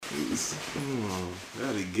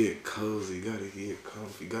Gotta get cozy, gotta get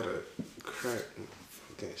comfy, gotta crack my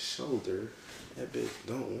fucking shoulder. That bitch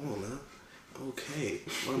don't wanna. Okay,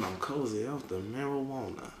 well I'm cozy off the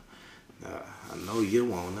marijuana. I know you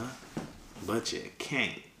wanna, but you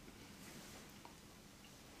can't.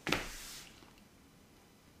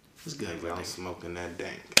 It's good, I'm smoking that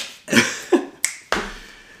dank.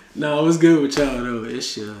 No, what's good with y'all though?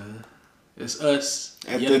 It's us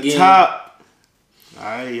at the again. Top.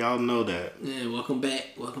 Alright, y'all know that. Yeah, welcome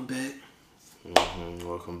back. Welcome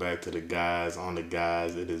back to the guys on the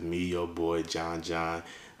guys. It is me, your boy John, J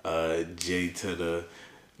to the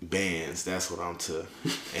bands. That's what I'm to.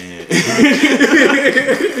 And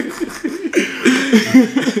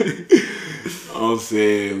I'm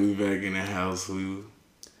saying we back in the house.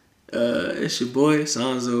 It's your boy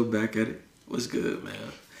Sanzo back at it. What's good,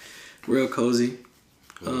 man? Real cozy.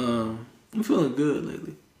 I'm feeling good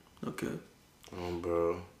lately. Okay.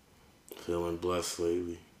 Bro, feeling blessed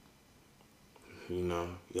lately. You know,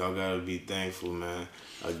 y'all gotta be thankful, man.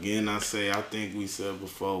 Again, I think we said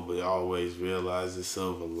before, but always realize the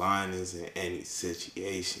silver linings in any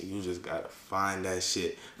situation. You just gotta find that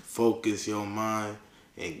shit, focus your mind,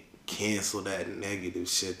 and cancel that negative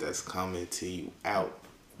shit that's coming to you out.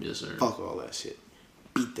 Yes, sir. Fuck all that shit.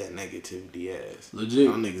 Beat that negativity ass. Legit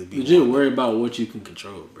worry about what you can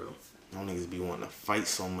control, bro. Y'all niggas be wanting to fight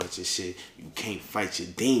so much and shit. You can't fight your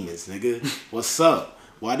demons, nigga. What's up?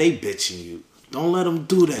 Why they bitching you? Don't let them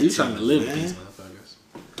do that to you, trying to live man. with these motherfuckers.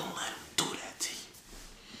 Don't let them do that to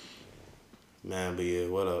you. Man, but yeah,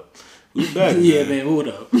 what up? We back, yeah, man, what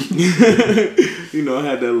up? You know, I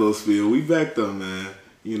had that little spiel. We back though, man.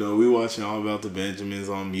 You know, we watching All About the Benjamins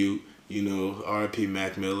on mute. You know, R.I.P.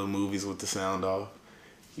 Mac Miller movies with the sound off.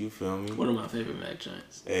 You feel me? One of my favorite Mac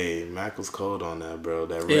joints. Hey, Mac was cold on that, bro.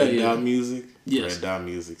 That Red Dot music. Yes. Red Dot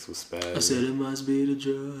music was spaz. I said it must be the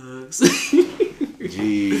drugs.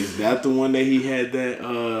 Jeez, that the one that he had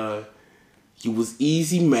that he was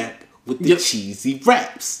Easy Mac with the cheesy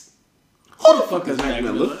raps. Who the fuck is Mac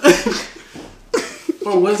Miller?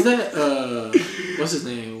 Or was that what's his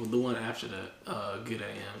name? The one after that, Good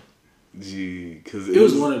AM. Gee, cause it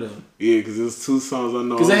was one of them. Yeah, cause it was two songs I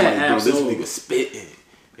know. Cause I they was had like, bro, this nigga spitting,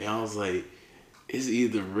 and I was like, it's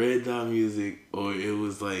either Red Dot music or it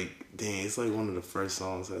was like, dang, it's like one of the first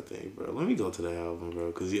songs I think, bro. Let me go to the album,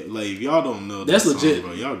 bro, cause like if y'all don't know that's that legit, song,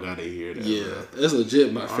 bro. Y'all gotta hear that. Yeah, bro. That's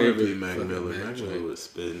legit. My favorite. R.I.P. Mac Miller. Mac Miller was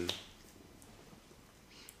spitting.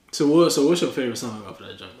 So what's your favorite song off of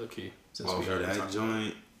that joint? Okay, off of that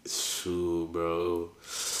joint, shoot, bro.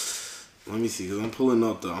 Let me see, cause I'm pulling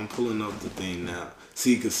up the thing now.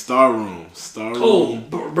 See, cause Star Room. Oh,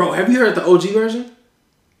 bro, have you heard the OG version?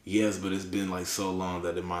 Yes, but it's been like so long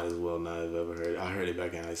that it might as well not have ever heard it. I heard it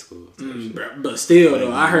back in high school. Bro, but still,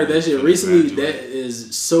 though, I heard that shit recently. That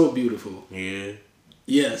is so beautiful. Yeah.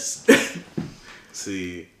 Yes.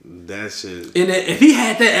 See, that shit. And if he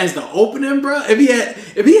had that as the opening, bro, if he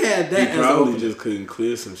had that as the opening, just couldn't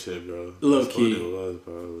clear some shit, bro. Low key. It was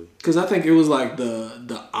probably. Because I think it was like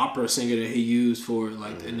the opera singer that he used for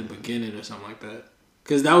like in the beginning or something like that.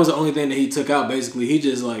 Because that was the only thing that he took out. Basically, he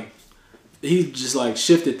just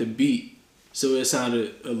shifted the beat so it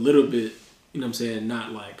sounded a little bit, you know what I'm saying,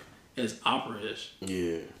 not like as opera-ish.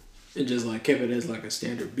 Yeah. It just like kept it as like a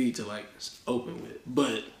standard beat to like open with.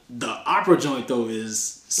 But the opera joint though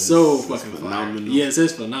is so fucking phenomenal. Fire. Yes,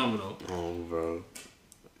 it's phenomenal. Oh, bro.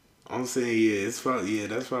 I'm saying that's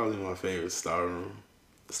probably my favorite. Star Room.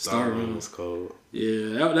 Star Room was cold.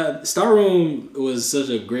 Yeah, that Star Room was such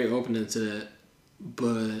a great opening to that,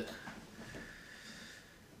 but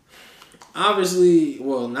obviously,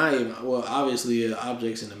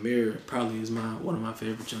 Objects in the Mirror probably is one of my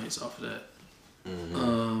favorite joints off of that.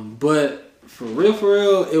 Mm-hmm. But for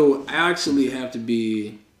real, it will actually have to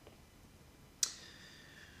be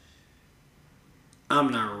I'm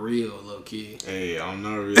Not Real, low key. Hey, I'm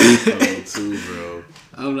Not Real cold too, bro.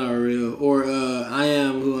 I'm Not Real. Or I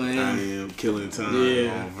Am Who I Am. I Am Killing Time.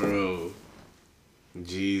 Yeah. Bro.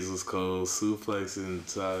 G's was cold. Suplexes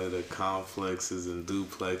inside the complexes and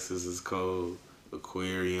duplexes is cold.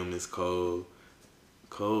 Aquarium is cold.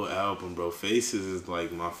 Cold album, bro. Faces is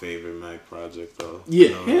like my favorite Mac project, though.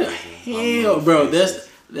 Yeah, hell, bro. That's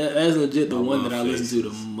legit the one that I listen to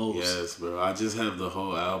the most. Yes, bro. I just have the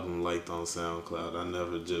whole album liked on SoundCloud. I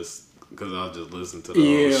never because I'll just listen to the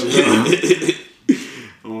whole shit.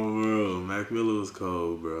 Oh, bro. Mac Miller was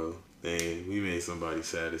cold, bro. Dang, we made somebody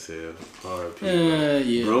sad as hell. R.I.P.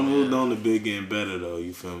 Yeah. Bro moved on to big getting better, though.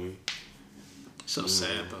 You feel me? So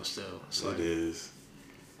sad, though, still. It is.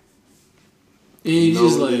 And you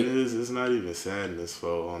just like it is? It's not even sadness,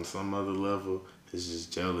 for on some other level, it's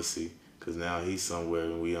just jealousy. Cause now he's somewhere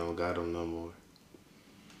and we don't got him no more.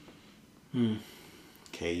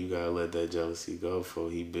 Okay, you gotta let that jealousy go before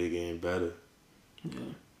he bigger and better.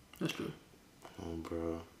 Yeah, that's true. Oh,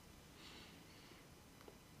 bro.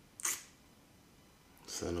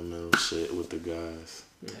 Sentimental shit with the guys.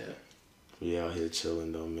 Yeah. We out here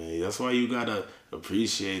chilling though, man. That's why you gotta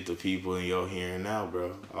appreciate the people in your here and now,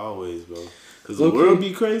 bro. Always, bro. Cause the world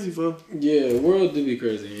be crazy, bro. Yeah, the world do be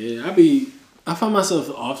crazy. Yeah, I find myself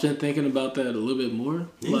often thinking about that a little bit more,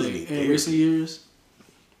 like in recent years.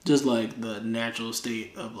 Just like the natural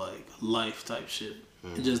state of like life type shit,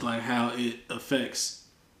 and just like how it affects,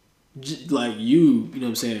 like you know what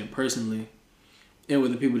I'm saying, personally, and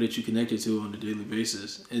with the people that you connected to on a daily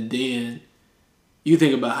basis, and then you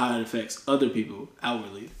think about how it affects other people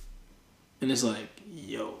outwardly, and it's like,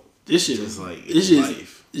 yo, this shit is like this shit,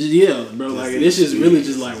 life. Yeah, bro, like this is really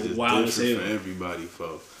just like wild as hell for everybody,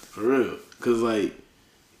 for real. Cause like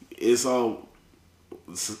it's all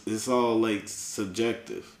like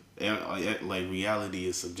subjective. Like reality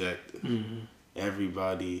is subjective.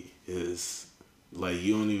 Everybody is like,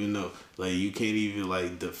 you don't even know. Like you can't even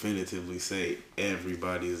like definitively say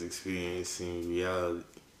everybody is experiencing reality,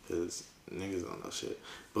 cause niggas don't know shit.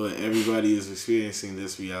 But everybody is experiencing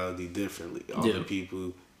this reality differently. All the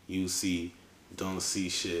people you see don't see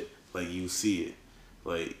shit like you see it.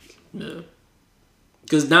 Like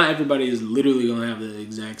because not everybody is literally gonna have the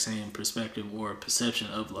exact same perspective or perception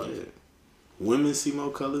of life. Yeah. Women see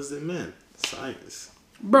more colors than men. Science.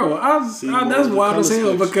 Bro, that's wild as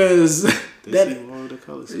hell because see more of the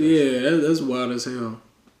colors. Yeah, that's wild as hell.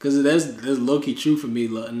 Cause that's low key true for me.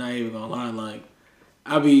 Not even gonna lie, like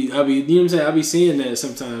I be you know what I'm saying. I be seeing that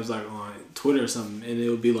sometimes like on Twitter or something, and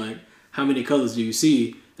it'll be like, how many colors do you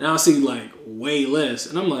see? And I'll see like way less,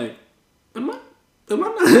 and I'm like, am I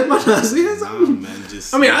not seeing something? Nah, man,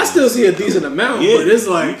 just I still see a decent amount, but it's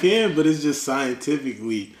like you can, but it's just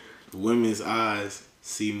scientifically, women's eyes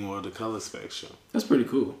see more of the color spectrum. That's pretty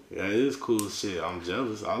cool. Yeah, it is cool shit. I'm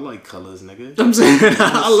jealous. I like colors, nigga. I'm saying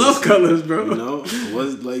I love colors, bro. You know,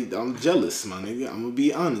 I'm jealous, my nigga. I'm gonna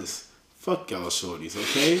be honest. Fuck y'all shorties,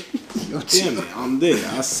 okay? Damn it, I'm there.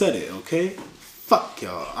 I said it, okay? Fuck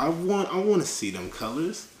y'all. I want to see them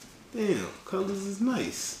colors. Damn, colors is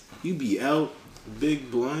nice. You be out,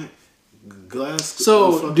 big blunt, glass.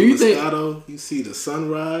 So do you think Moscato, you see the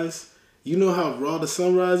sunrise? You know how raw the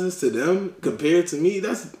sunrise is to them compared to me?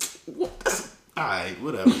 That's alright,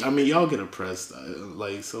 whatever. I mean, y'all get oppressed,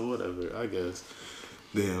 like, so whatever, I guess.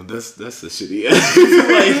 Damn, that's a shitty ass.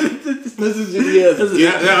 Like, that's a shitty ass.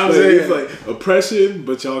 Yeah, I'm saying, it's like oppression,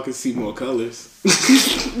 but y'all can see more colors.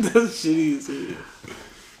 That's shitty as hell.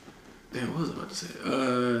 Damn, what was I about to say?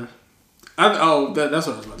 That's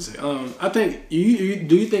what I was about to say. I think do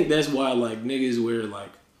you think that's why like niggas wear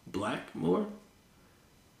like black more?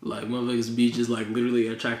 Like motherfuckers be just like literally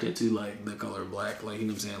attracted to like the color black, like you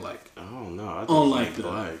know what I'm saying, like I don't know. I just like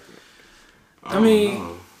black. I mean,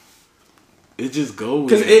 know. It just go with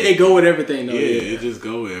because it go with everything though. Yeah, it just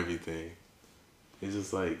go with everything. It's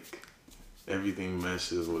just like everything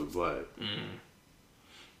meshes with black.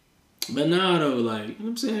 But now though, like you know what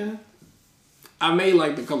I'm saying, I may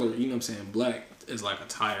like the color, you know what I'm saying, black is like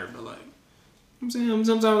attire, but like you know what I'm saying,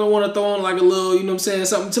 sometimes I want to throw on like a little, you know what I'm saying,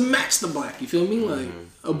 something to match the black. You feel me? Like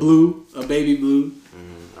a blue, a baby blue.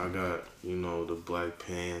 I got, you know, the black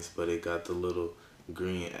pants, but it got the little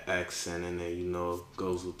green accent in there, you know,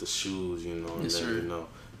 goes with the shoes, you know, and yes, then, sir. you know,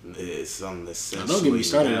 it's something that's don't get me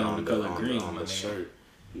started on the color green on the shirt.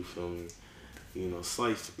 You feel me? You know,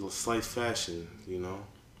 slight fashion, you know.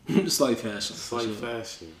 Slight fashion. Slight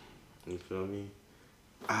fashion. You feel me?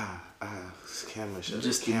 Camera shot.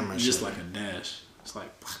 Just like a dash. It's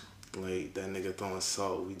like that nigga throwing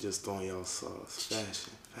salt. We just throwing y'all sauce.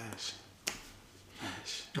 Fashion.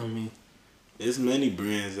 I mean, there's many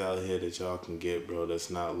brands out here that y'all can get, bro. That's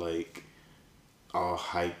not like all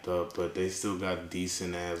hyped up, but they still got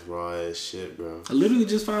decent ass raw ass shit, bro. I literally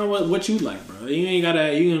just find what you like, bro. You ain't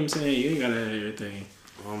gotta, you know what I'm saying. You ain't gotta have everything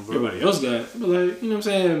everybody else got, but like you know what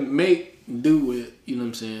I'm saying. Do with you know what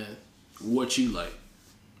I'm saying. What you like.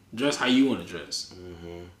 Dress how you want to dress.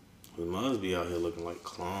 We must be out here looking like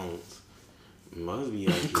clones. Must be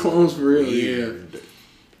out here clones for real, weird. Yeah.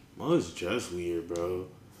 Must dress weird, bro.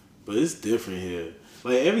 But it's different here.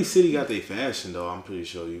 Like every city got their fashion though. I'm pretty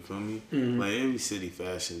sure, you feel me. Like every city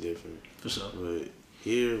fashion different. For sure. But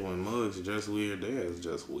here, when mugs dress weird, they is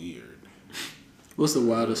just weird. What's the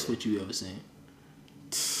wildest fit you ever seen?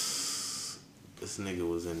 This nigga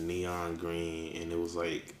was in neon green, and it was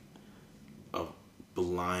like a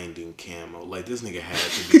blinding camo. Like, this nigga had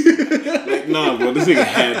to be. Like, nah, bro, this nigga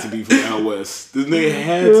had to be from out west. This nigga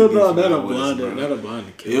had to be from out west, bro. Not a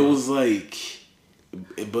blinding camo. It was like,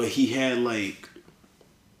 but he had like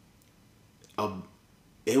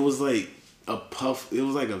it was like a puff. It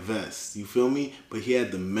was like a vest. You feel me? But he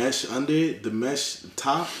had the mesh under it, the mesh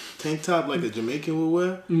top, tank top, like a Jamaican would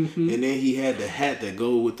wear. Mm-hmm. And then he had the hat that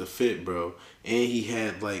go with the fit, bro. And he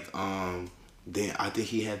had like then I think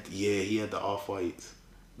he had the off whites,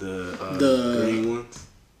 the green ones.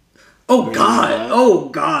 Oh green God! Oh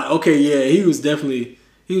God! Okay, yeah, he was definitely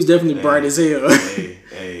bright as hell.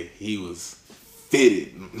 hey, he was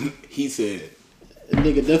fitted. He said,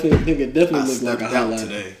 "Nigga definitely looked like a highlighter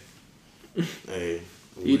today." Hey,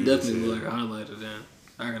 he definitely looked like a highlighter. Then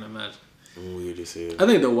I can imagine. Weird as hell. I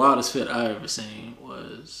think the wildest fit I ever seen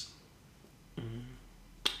was.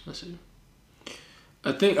 Let's see.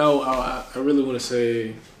 I think I really want to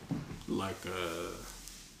say like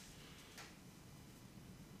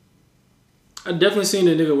I definitely seen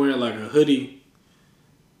a nigga wearing like a hoodie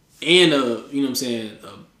and a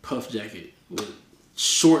a puff jacket with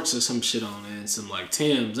shorts or some shit on and some like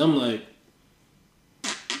Timbs. I'm like,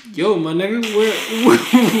 yo, my nigga,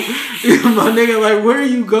 where are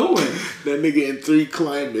you going? That nigga in 3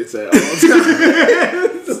 climates at all times.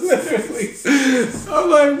 I'm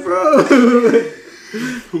like, bro.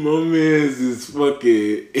 My man's is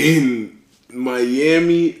fucking in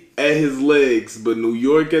Miami at his legs, but New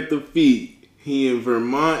York at the feet. He in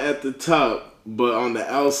Vermont at the top, but on the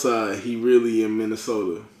outside, he really in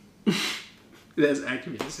Minnesota. That's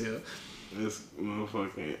accurate as hell. That's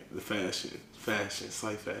motherfucking the fashion,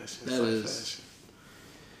 slight fashion, fashion.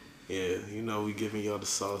 Yeah, you know we giving y'all the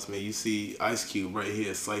sauce, man. You see Ice Cube right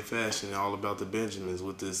here, slight fashion, all about the Benjamins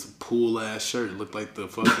with this pool ass shirt. Look like the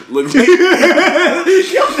fucking look like yo,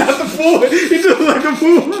 not the pool. He look like a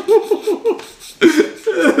pool.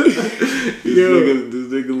 This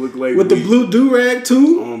nigga look like with the blue do rag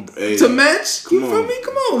too to match. You feel me?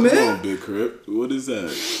 Come on, man. Come on, Big Crip. What is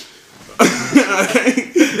that?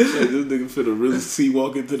 This nigga finna really see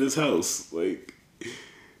walk into this house like.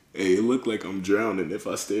 Hey, it look like I'm drowning if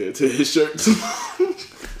I stare into his shirt too long.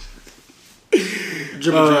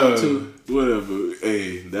 Drip or drown too. Whatever.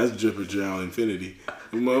 Hey, that's drip or drown infinity.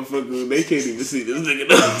 The motherfucker, they can't even see this nigga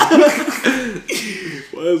now.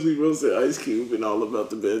 Why is we roasting Ice Cube and all about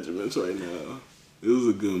the Benjamins right now? It was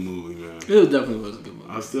a good movie, man. It definitely was a good movie.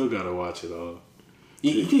 I still gotta watch it all.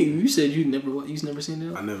 You said you've never seen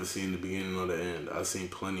it? I never seen the beginning or the end. I've seen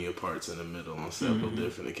plenty of parts in the middle on several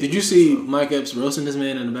different occasions. Did you see Mike Epps roasting this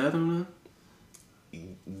man in the bathroom now?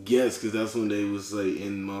 Yes, because that's when they was like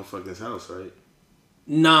in motherfucker's house, right?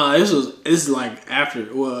 Nah, this is like after.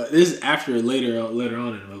 Well, this is after later on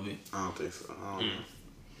in the movie. I don't think so. I don't know.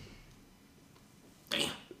 Damn.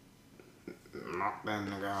 Knock that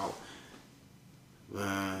nigga out.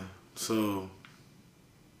 Man, so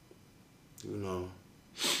you know.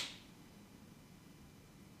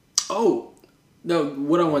 Oh, no!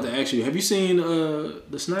 What I wanted to ask you: have you seen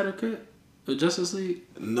the Snyder Cut of Justice League?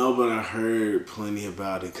 No, but I heard plenty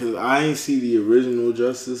about it because I ain't see the original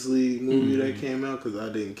Justice League movie that came out because I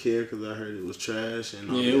didn't care because I heard it was trash and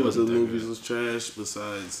all the other movies was trash.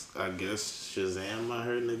 Besides, I guess Shazam. I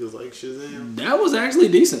heard niggas like Shazam. That was actually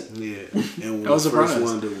decent. Yeah, and I was surprised. First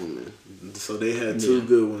Wonder Woman. So they had 2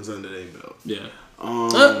 good ones under their belt. Yeah.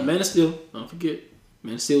 Man of Steel. Don't forget,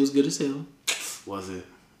 Man of Steel was good as hell. Was it?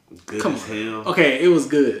 Good as hell. Okay, it was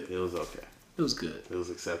good. It was okay. It was good. It was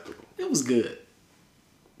acceptable. It was good.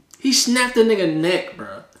 He snapped the nigga neck,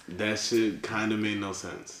 bro. That shit kind of made no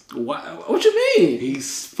sense. Why? What you mean?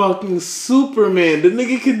 He's fucking Superman. The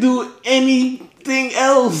nigga could do anything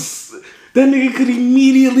else. That nigga could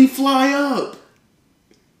immediately fly up.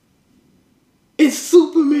 It's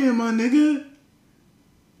Superman, my nigga.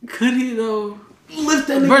 Could he though? Lift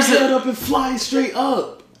that nigga head up and fly straight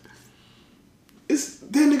up.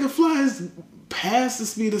 That nigga flies past the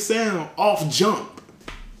speed of sound off jump.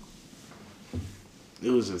 It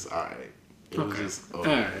was just alright. It was just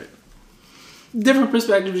alright. Different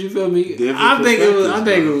perspectives, you feel me? I think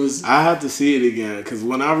it was. I had to see it again because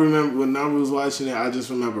when I was watching it, I just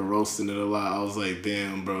remember roasting it a lot. I was like,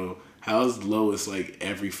 damn, bro, how's Lois like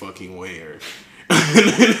every fucking where? And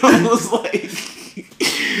then I was like,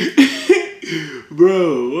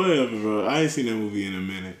 bro, whatever, bro. I ain't seen that movie in a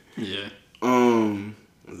minute. Yeah.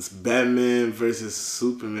 It's Batman versus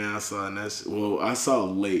Superman. I saw and that's I saw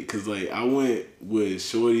late because like I went with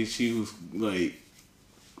Shorty. She was like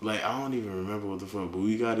I don't even remember what the fuck, but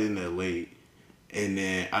we got in there late, and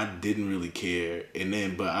then I didn't really care, and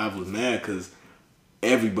then but I was mad because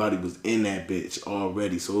everybody was in that bitch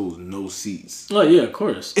already, so it was no seats. Oh yeah, of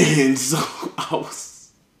course. And so I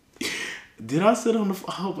was. Did I sit on the?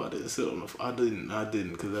 I hope I didn't sit on the. I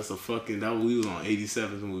didn't, because that's a fucking. We was on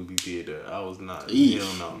 87th movie theater. I was not. Eesh.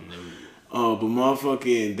 Hell no. But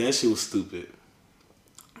motherfucking that shit was stupid.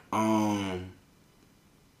 Oh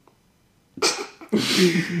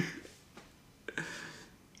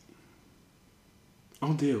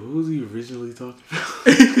damn, what was he originally talking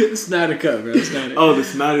about? Snyder Cut, bro. Snyder. Oh, the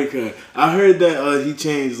Snyder Cut. I heard that he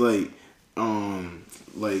changed like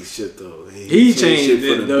shit though. He changed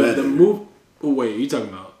the move. Oh, wait, you talking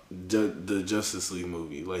about the Justice League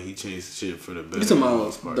movie? Like he changed shit for the better. You talking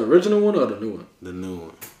about the original one or the new one? The new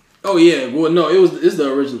one. Oh yeah, well no, it's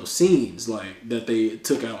the original scenes like that they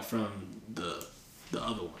took out from the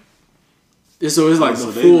other one. So it's like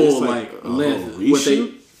the full like length. What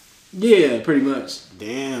yeah, pretty much.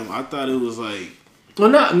 Damn, I thought it was like. Well,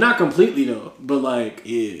 not completely though, but like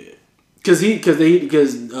yeah, because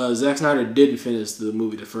Zack Snyder didn't finish the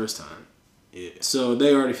movie the first time. Yeah. So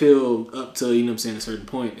they already filmed up to a certain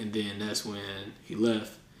point, and then that's when he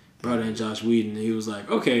left. Brought in Josh Whedon, and he was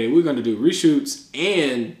like, "Okay, we're gonna do reshoots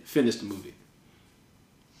and finish the movie."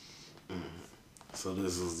 So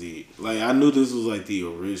this was I knew this was like the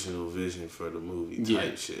original vision for the movie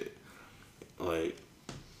type shit, like.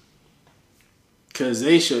 Cause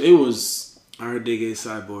it was. I heard they gave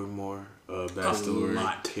Cyborg more backstory. A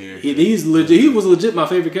lot. He's legit. He was legit my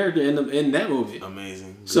favorite character in that movie.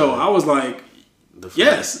 Amazing. Good. So I was like,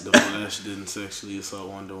 yes. The Flash didn't sexually assault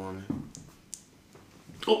Wonder Woman.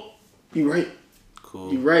 Oh, you right.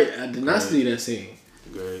 Cool. You right. I did not see that scene.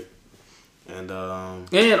 Great. And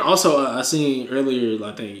also I seen earlier,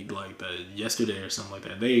 I think like yesterday or something like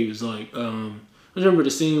that. They was like, I remember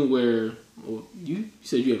the scene where you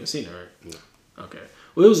said you haven't seen it, right? No. Okay.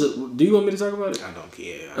 Well, do you want me to talk about it? I don't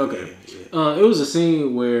care. Okay. Yeah. It was a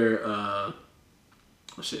scene where oh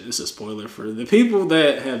shit, this is a spoiler for the people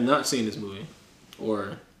that have not seen this movie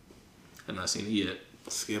or have not seen it yet.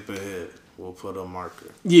 Skip ahead. We'll put a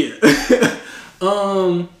marker. Yeah.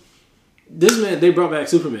 They brought back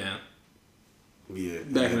Superman. Yeah.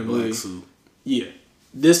 Back in the movie. Black suit. Yeah.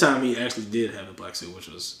 This time he actually did have a black suit, which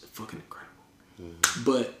was fucking incredible. Mm-hmm.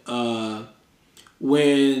 But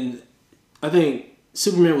when I think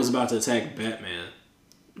Superman was about to attack Batman,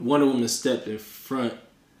 Wonder Woman stepped in front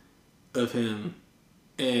of him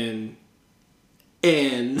and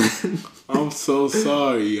I'm so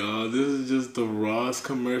sorry, y'all. This is just the rawest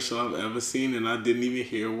commercial I've ever seen, and I didn't even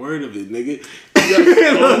hear a word of it, nigga.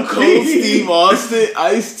 Stone Cold Steve Austin,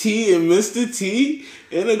 Ice-T, and Mr. T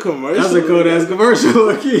in a commercial. That's a cold ass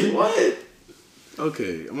commercial. What?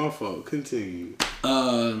 Okay, my fault. Continue.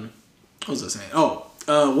 What was I saying?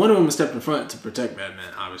 Wonder Woman stepped in front to protect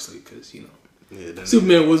Batman, obviously, because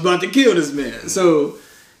Superman was about to kill this man. Mm-hmm. So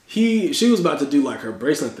she was about to do like her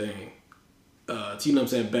bracelet thing.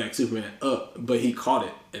 Back Superman up, but he caught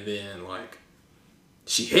it, and then like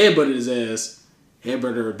she headbutted his ass,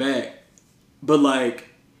 headbutted her back, but like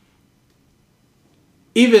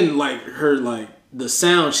even like her like the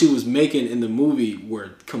sound she was making in the movie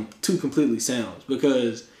were two completely sounds,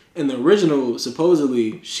 because in the original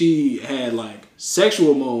supposedly she had like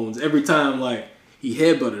sexual moans every time like he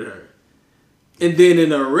headbutted her, and then in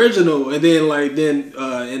the original, and then like in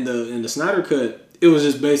the Snyder cut. It was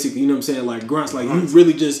just basically, like grunts, like you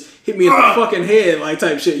really just hit me in the fucking head, like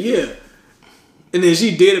type shit, yeah. And then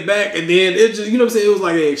she did it back, and then it just, it was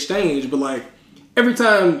like an exchange, but like every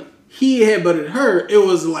time he headbutted her, it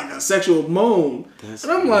was like a sexual moan. That's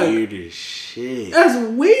and I'm weird as shit. That's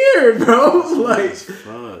weird, bro. Like,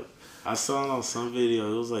 fuck. I saw it on some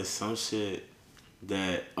video. It was like some shit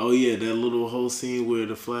that that little whole scene where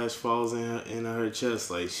the Flash falls in her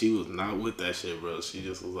chest, like she was not with that shit, bro. She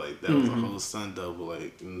just was like, that was a whole stunt double.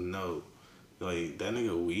 Like, no, like that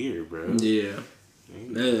nigga weird, bro. Yeah,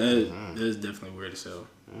 that's definitely weird as hell.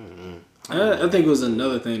 I think it was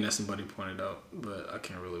another thing that somebody pointed out, but I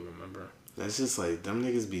can't really remember. That's just like them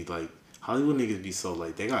niggas be like. Hollywood niggas be so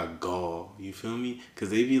like they got gall, you feel me?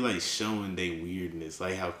 Cause they be like showing they weirdness,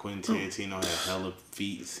 like how Quentin Tarantino had hella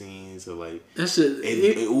feet scenes or like that shit.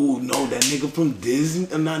 That nigga from Disney,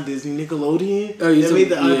 not Disney, Nickelodeon. Oh, you that made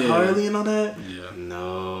the iCarly and all that. Yeah.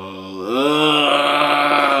 No.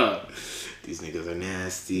 These niggas are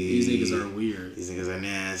nasty. These niggas are weird. These niggas are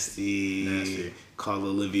nasty. Call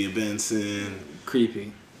Olivia Benson.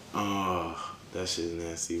 Creepy. Oh, that shit's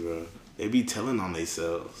nasty, bro. They be telling on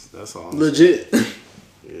themselves. That's all. Legit.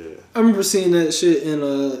 Yeah. I remember seeing that shit in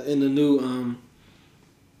the new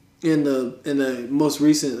in the most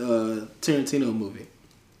recent Tarantino movie.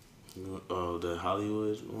 Oh, the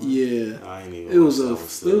Hollywood one? Yeah. I ain't even. It was a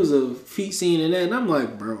feet scene in that, and I'm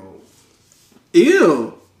like, bro,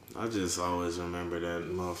 ew. I just always remember that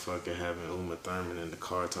motherfucker having Uma Thurman in the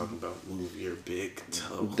car talking about move your big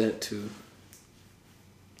toe. That too.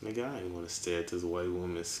 Nigga, I ain't want to stare at this white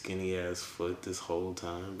woman's skinny ass foot this whole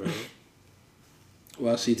time, bro.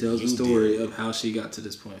 While she tells the story of how she got to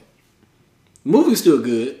this point. The movie's still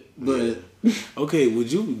good, but okay,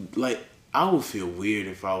 would you like? I would feel weird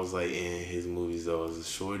if I was like in his movies though as a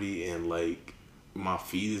shorty and like my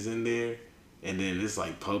feet is in there. And then it's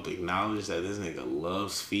like public knowledge that this nigga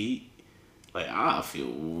loves feet. Like, I feel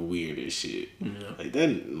weird as shit. Yeah. Like,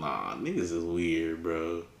 that, nah, niggas is weird,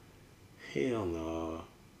 bro. Hell no.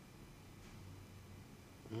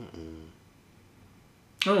 I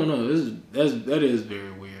don't know. That is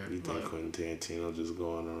very weird. You think Quentin Tarantino just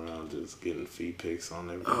going around just getting feet pics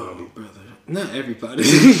on everybody? Oh, brother. Not everybody.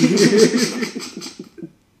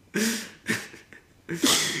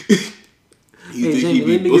 Hey, Jamie,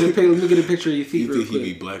 let me get a picture of your feet. You think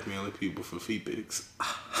he be blackmailing people for feet pics?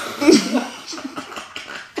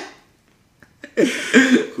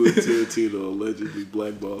 Quentin Tarantino allegedly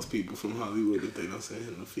blackballs people from Hollywood if they don't send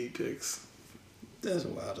him the feet pics. That's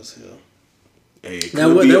wild as hell. Hey,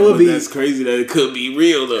 that's crazy that it could be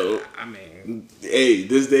real though. I mean, hey,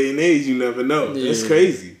 this day and age, you never know. Yeah. That's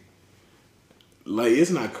crazy. Like,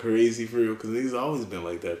 it's not crazy for real because niggas always been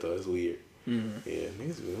like that though. It's weird. Mm-hmm. Yeah,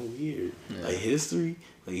 niggas been weird. Yeah. Like history,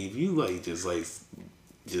 like if you like just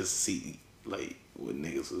see like what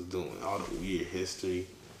niggas was doing, all the weird history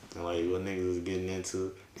and like what niggas was getting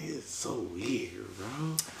into, it's so weird,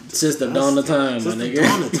 bro. Since the dawn of time, my nigga. Since the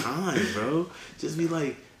dawn of time, bro. Just be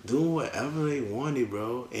like doing whatever they wanted,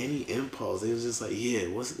 bro. Any impulse, they was just like, yeah,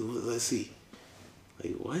 let's see.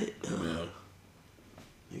 Like what? Yeah.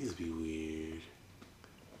 Niggas be weird.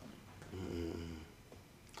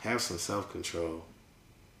 Have some self-control.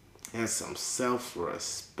 Have some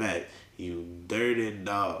self-respect, you dirty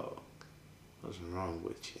dog. What's wrong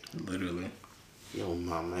with you? Literally. Your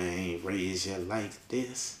mama ain't raised you like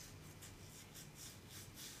this.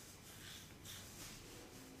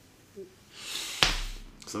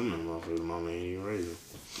 Some of them motherfuckers' mama ain't even raised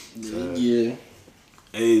them. Yeah.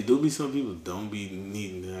 Hey, do be some people don't be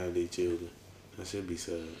needing to have their children. That should be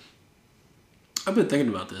sad. I've been thinking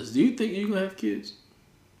about this. Do you think you're gonna have kids?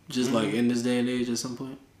 Just like in this day and age at some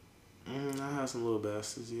point? I have some little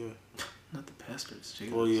bastards, yeah. Not the bastards.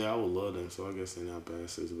 Jesus. Well, yeah, I would love them, so I guess they're not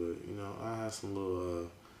bastards, but, you know, I have some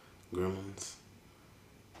little gremlins.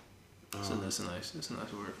 So that's a nice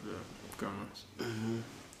word for the gremlins. Mm-hmm.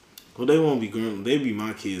 Well, they won't be gremlins. They be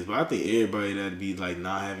my kids, but I think everybody that be, like,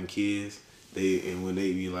 not having kids, when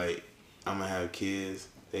they be like, I'm going to have kids,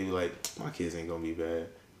 they be like, my kids ain't going to be bad.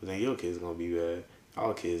 But then your kids going to be bad.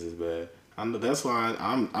 All kids is bad. That's why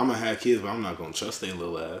I'm gonna have kids, but I'm not gonna trust their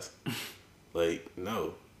little ass. Like,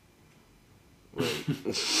 no.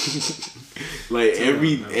 Like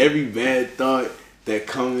every bad thought that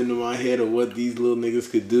come into my head of what these little niggas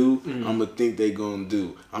could do, I'm gonna think they gonna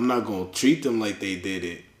do. I'm not gonna treat them like they did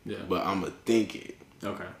it, but I'm gonna think it.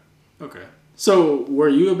 Okay. So, were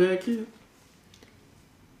you a bad kid?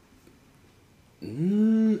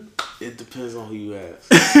 It depends on who you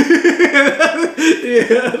ask. Yeah,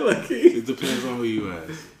 it depends on who you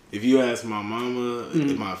ask. If you ask my mama,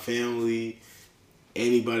 my family,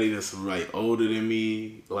 anybody that's like older than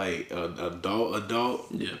me, like adult,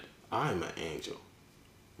 yeah, I'm an angel.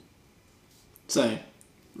 Same,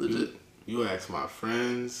 legit. You ask my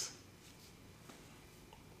friends.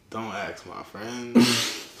 Don't ask my friends.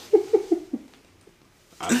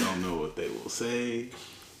 I don't know what they will say.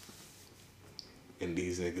 And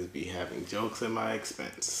these niggas be having jokes at my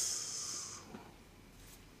expense.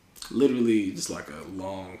 Literally just like a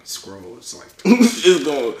long scroll. It's like it's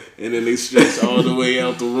going, and then they stretch all the way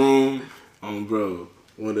out the room. Bro,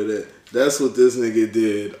 one of that. That's what this nigga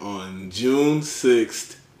did on June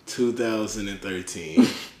 6th, 2013.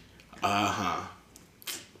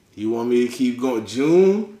 You want me to keep going?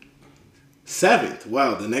 June 7th.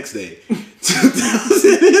 Wow, the next day.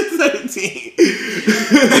 2013.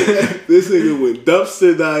 This nigga went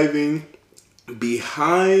dumpster diving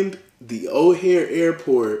behind the O'Hare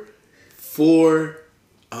Airport for,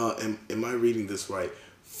 am I reading this right?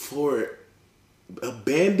 For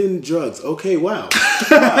abandoned drugs. Okay, wow.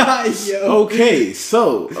 Okay,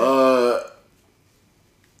 so,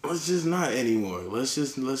 let's just not anymore. Let's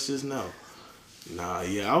just know. Nah,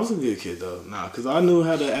 yeah, I was a good kid though. Nah, cause I knew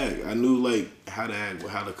how to act. I knew like how to act,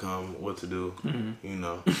 how to come, what to do. Mm-hmm. You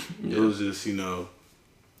know, It was just, you know,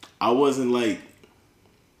 I wasn't like,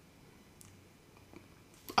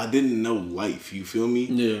 I didn't know life. You feel me?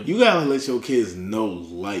 Yeah. You gotta let your kids know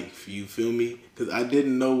life. You feel me? Cause I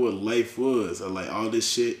didn't know what life was. Or like all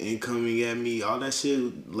this shit incoming at me, all that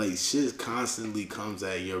shit, like shit constantly comes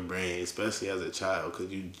at your brain, especially as a child, cause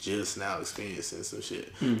you just now experiencing some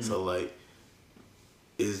shit. Mm-hmm. So like,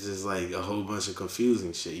 it's just like a whole bunch of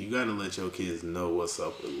confusing shit. You gotta let your kids know what's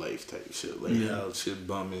up with life type shit, like how shit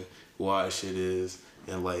bumming, why shit is,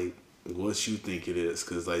 and like what you think it is.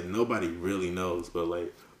 Cause like nobody really knows, but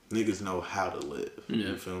like niggas know how to live. Yeah.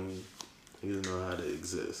 You feel me? Niggas know how to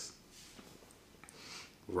exist.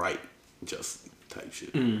 Right, just type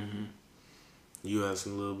shit. Mm-hmm. You have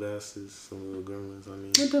some little bastards, some little gremlins. I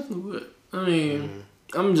mean, I definitely would. I mean,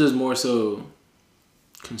 I'm just more so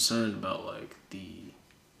concerned about like the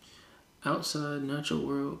outside natural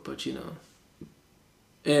world, but you know,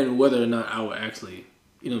 and whether or not I would actually,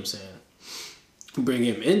 you know what I'm saying, bring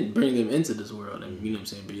them into this world, and you know what I'm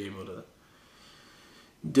saying, be able to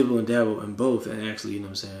dibble and dabble in both, and actually, you know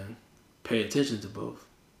what I'm saying, pay attention to both.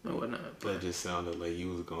 And whatnot. That just sounded like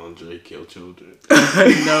you was gonna Drake your children. No.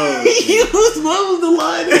 What was the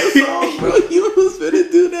line of the song, bro? You was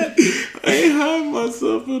finna do that. I ain't hiding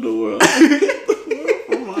myself in the world. I get the world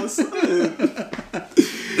for my son.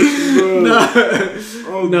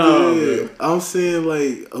 Bro. No, I'm saying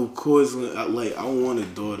like, of course, like I want a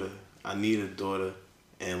daughter. I need a daughter,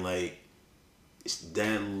 and like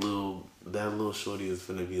that little shorty is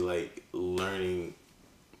finna be like learning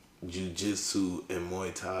jiu-jitsu and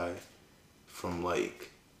Muay Thai from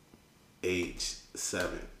like age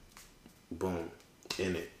 7. Boom.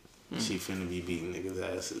 In it. She finna be beating niggas'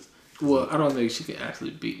 asses. Well, I don't think she can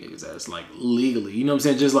actually beat niggas' ass like legally. You know what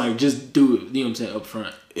I'm saying? Just do it. You know what I'm saying? Up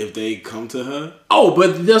front. If they come to her. Oh,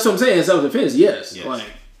 but that's what I'm saying. Self-defense, yes. Like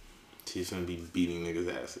she's gonna be beating niggas'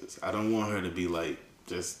 asses. I don't want her to be like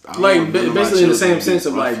just like basically in the same sense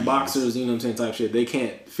of like boxers, you know what I'm saying, type shit. They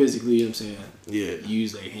can't physically, you know what I'm saying,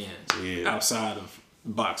 use their hands outside of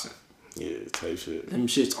boxing. Yeah, type shit. Them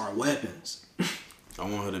shits are weapons. I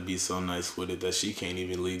want her to be so nice with it that she can't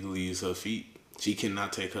even legally use her feet. She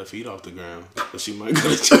cannot take her feet off the ground, but she might go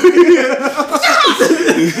to kick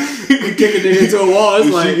a nigga into a wall. It's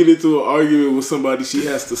if like she get into an argument with somebody, she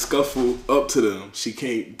has to scuffle up to them. She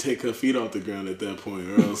can't take her feet off the ground at that point,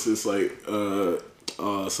 or else it's like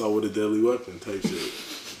assault with a deadly weapon type shit.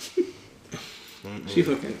 She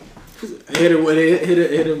fucking hit her with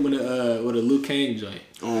a Liu Kang joint.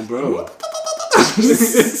 Oh, bro.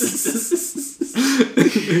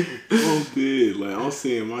 Oh, dude. Like, I'm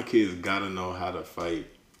saying my kids gotta know how to fight.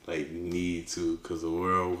 Like, need to, cause the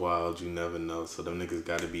world wild, you never know. So them niggas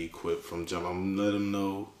gotta be equipped from jump. I'm gonna let them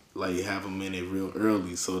know, like, have them in it real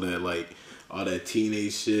early, so that like all that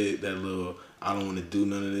teenage shit, that little I don't want to do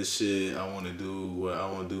none of this shit. I want to do what I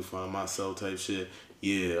want to do for myself type shit.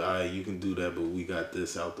 Yeah, alright, you can do that, but we got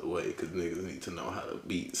this out the way, cause niggas need to know how to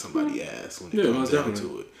beat somebody's ass when it comes down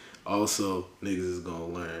to it. Also, niggas is gonna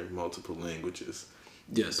learn multiple languages.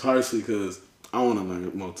 Yes. Partially because I want to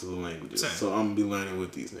learn multiple languages. Same. So I'm gonna be learning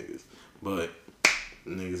with these niggas. But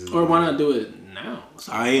niggas is or why not do it now?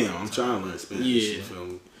 I am. I'm trying to learn Spanish. Yeah. You feel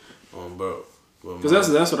me? Bro.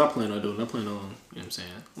 Because that's what I plan on doing. I plan on, you know what I'm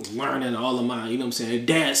saying, learning all of my, you know what I'm saying,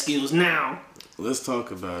 dad skills now. Let's talk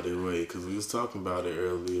about it, because we was talking about it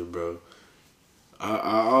earlier, bro.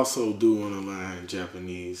 I also do want to learn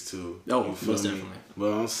Japanese, too. Oh, most definitely.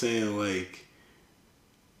 But I'm saying, like,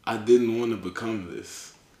 I didn't want to become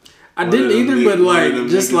this. I didn't either, but, like,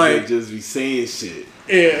 just, like... just be saying shit.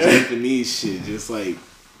 Yeah. Japanese shit. Just, like...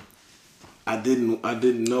 I didn't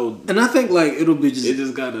know. And I think, like, it'll be just... It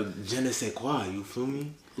just got a je ne sais quoi, you feel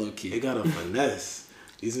me? Low key. It got a finesse.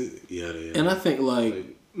 Yeah. And I think,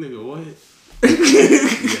 like nigga, what?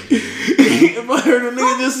 If I heard a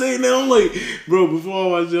nigga just saying that, I'm like, bro, before I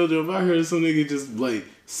watch JoJo, if I heard some nigga just, like,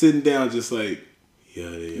 sitting down just like, yeah.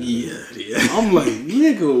 I'm like,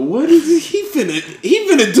 nigga, what is he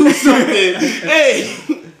finna do something. Hey.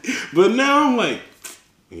 But now I'm like,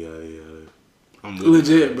 yeah. I'm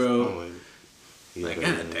legit, bro. I'm like, yeah, like,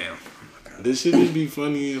 goddamn. This shit just be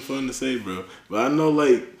funny and fun to say, bro. But I know,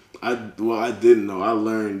 like, I didn't know. I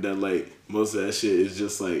learned that, like, most of that shit is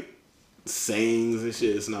just, like, sayings and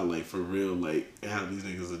shit. It's not, like, for real, like, how these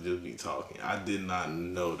niggas will just be talking. I did not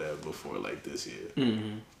know that before, like, this year.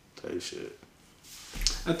 Mm-hmm. Type shit.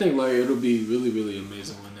 I think, like, it'll be really, really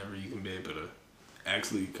amazing whenever you can be able to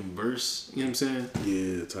actually converse. You know what I'm saying?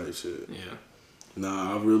 Yeah, type shit. Yeah.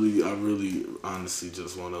 Nah, I really honestly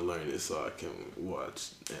just want to learn it so I can watch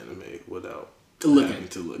anime without having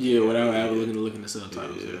to look. Yeah, without having to look in the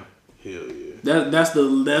subtitles. Yeah. Hell yeah. That's the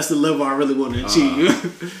level I really want to achieve.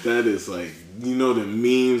 That is like, you know, the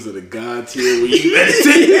memes of the God tier where you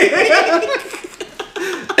meditate.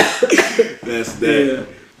 That's that.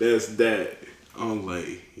 That's that. I'm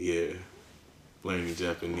like, yeah. Learning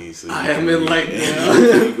Japanese. So I am in like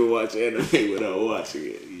you can watch anime without watching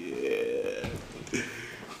it. Yeah.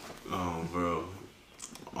 Bro.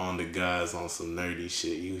 On the guys on some nerdy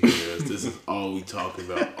shit. You hear us. This is all we talk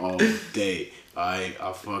about all day. I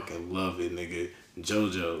fucking love it, nigga.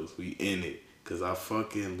 JoJo's. We in it. Cause I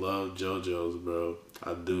fucking love JoJo's, bro.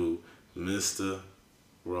 I do. Mr.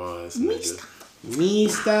 Raw ass nigga.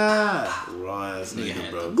 Mr. Raw ass nigga,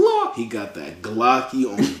 bro. Glock. He got that Glocky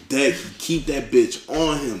on deck. He keep that bitch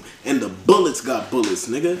on him. And the bullets got bullets,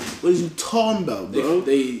 nigga. What are you talking about, bro?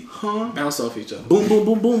 They bounce off each other. Boom, boom,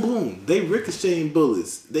 boom, boom, boom. They ricocheting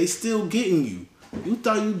bullets. They still getting you. You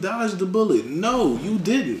thought you dodged the bullet. No, you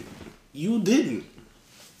didn't. You didn't.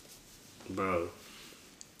 Bro.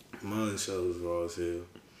 Mug show was raw as hell.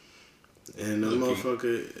 And the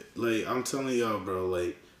motherfucker, like, I'm telling y'all, bro,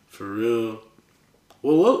 like, for real.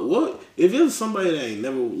 Well, what? If it was somebody that ain't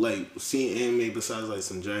never, like, seen anime besides, like,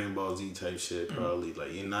 some Dragon Ball Z type shit, probably,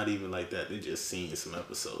 like, you're not even like that. They just seen some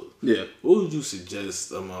episodes. Yeah. What would you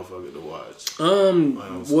suggest a motherfucker to watch?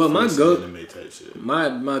 Well, my anime type shit.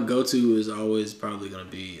 My go-to is always probably gonna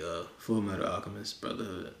be Full Metal Alchemist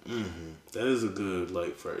Brotherhood. That is a good,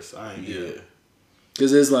 like, first. I ain't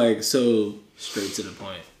Because it's, like, so straight to the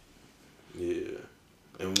point. Yeah.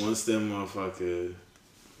 And once that motherfucker...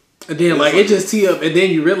 And then, like, it just tee up, and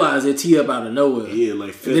then you realize it tee up out of nowhere. Yeah,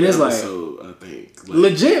 like, fifth then it's episode, like, I think. Like,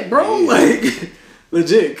 legit, bro. Yeah. Like,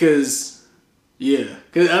 legit, because... Yeah,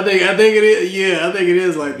 because I think it is. Yeah, I think it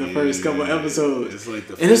is like the first couple episodes. It's like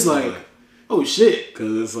the and it's like, oh shit.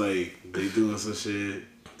 Because it's like they doing some shit,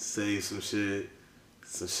 save some shit,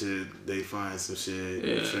 they find some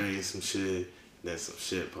shit, train some shit, then some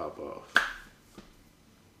shit pop off.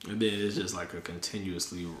 And then it's just like a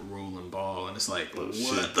continuously rolling ball, and it's like, what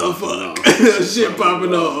shit the fuck? Shit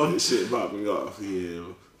popping off. Shit popping off. Yeah,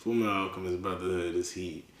 Full Metal Alchemist Brotherhood is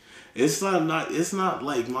heat. It's not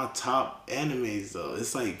like my top animes though.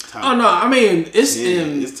 It's like top. Oh no, I mean it's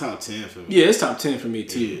 10. It's top 10 for me. Yeah, it's top 10 for me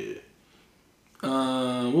too.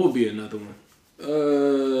 Yeah. What would be another one?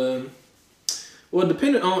 Well,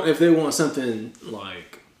 depending on if they want something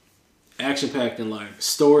like action packed and like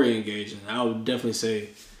story engaging, I would definitely say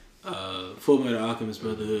Full Metal Alchemist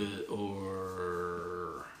Brotherhood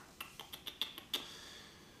or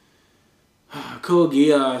Code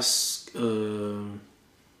Geass.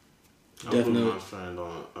 Definitely. I put my friend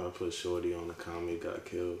on. I put Shorty on the Kami got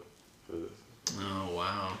killed. Oh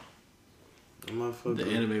wow. The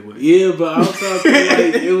anime way. Yeah, but I thought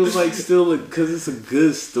like it was like still because it's a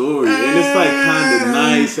good story and it's like kind of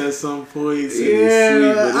nice at some points.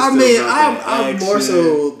 Yeah, I mean, I more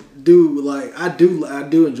so do like I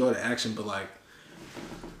do enjoy the action, but like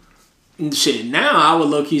shit. Now I would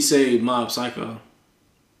low key say Mob Psycho.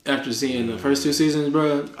 After seeing the first 2 seasons,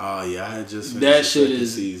 bro. Oh yeah, I had just finished that shit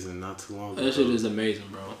is season not too long ago. That shit is amazing,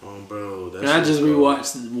 bro. Bro. And I just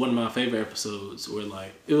rewatched one of my favorite episodes where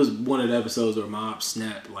like it was one of the episodes where Mob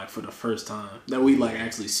snapped like for the first time that we like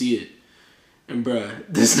actually see it. And bro,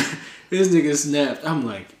 this nigga snapped. I'm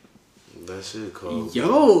like, that shit cold.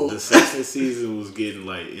 Yo, the second season was getting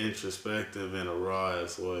like introspective in a raw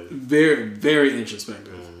ass way. Very, very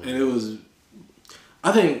introspective, and it was.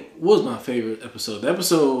 I think what was my favorite episode? The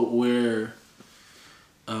episode where,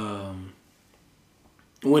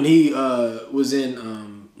 when he was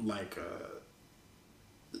in like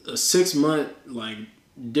a 6 month like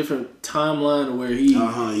different timeline where he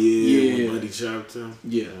when Buddy trapped him.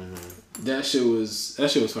 Yeah, that shit was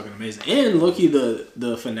fucking amazing. And Loki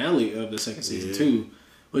the finale of the second season too,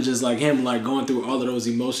 which is like him like going through all of those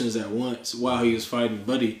emotions at once while he was fighting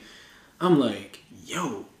Buddy. I'm like,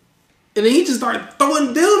 yo. And then he just started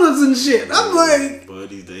throwing dildos and shit. I'm like,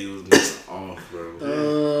 Buddy, they was going off,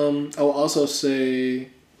 bro. I will also say,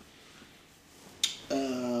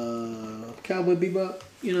 Cowboy Bebop.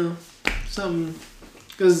 You know, something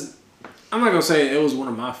because I'm not gonna say it was one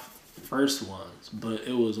of my first ones, but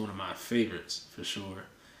it was one of my favorites for sure.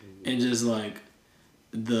 And just like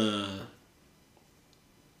the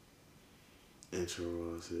intro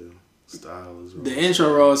raw as hell. Style is raw. The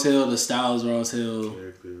intro raw as hell. The style is raw as hell.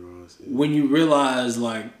 Character raw as hell. When you realize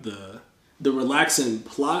like the relaxing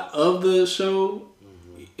plot of the show,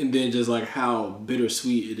 and then just like how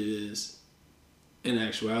bittersweet it is in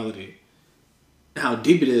actuality, how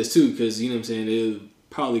deep it is too, because you know what I'm saying,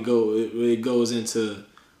 it goes into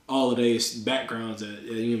all of these backgrounds at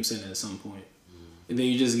you know what I'm saying at some point. And then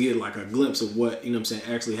you just get like a glimpse of what, you know what I'm saying,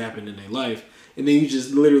 actually happened in their life. And then you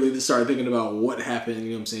just literally start thinking about what happened, you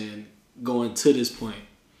know what I'm saying, going to this point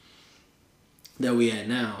that we at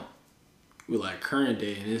now with like current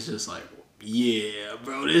day. And it's just like, Yeah,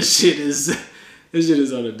 bro, this shit is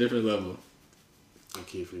on a different level. I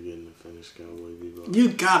keep forgetting to finish Cowboy Bebop. You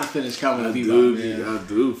gotta finish Cowboy Bebop, man. I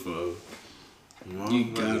do, bro. You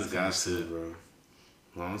gotta got to, bro.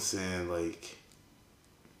 Well, I'm saying, like,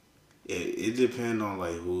 it depends on,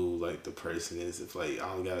 like, who, like, the person is. If, like,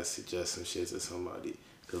 I don't gotta suggest some shit to somebody.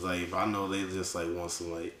 Because, like, if I know they just, like, want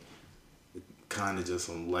some, like, kind of just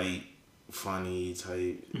some light, funny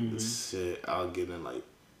type shit, I'll get in, like,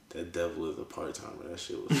 That Devil Is a Part-Timer. That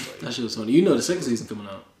shit was, like... that shit was funny. You know the second season coming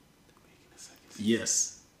out.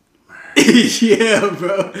 Yes. Yeah,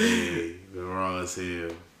 bro. Hey, raw as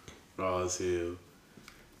hell. Raw as hell.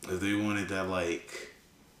 If they wanted that, like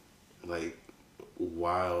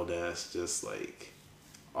wild ass, just like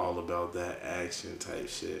all about that action type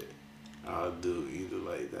shit, I'll do either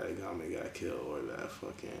like that Game got killed or that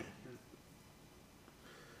fucking.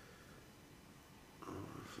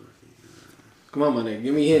 Come on, my nigga.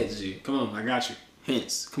 Give me hints, G. Come on, I got you.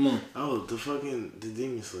 Hints. Come on. Oh, the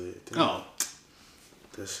Demon Slayer. Oh.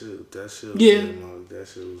 That shit. Yeah. That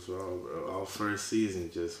shit was raw, bro. All first season,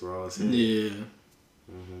 just raw as hell. Yeah.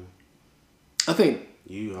 I think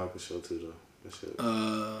Yu Yu Hakusho too, though. That shit.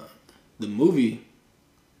 The movie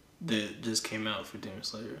that just came out for Demon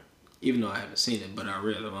Slayer, even though I haven't seen it, but I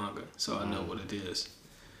read the manga, so I know what it is.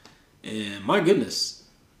 And my goodness,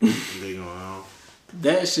 They going on.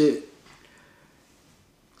 that shit.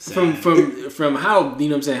 From how, you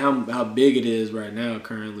know what I'm saying, how big it is right now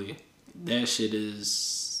currently, that shit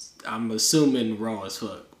is, I'm assuming, raw as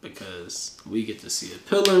fuck, because we get to see a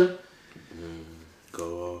pillar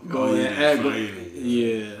Go off.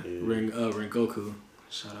 Rengoku,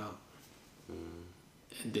 shout out.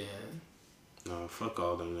 And then Nah, fuck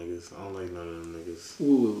all them niggas. I don't like none of them niggas.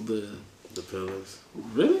 ooh, The pillars.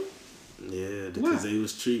 really? Yeah, because they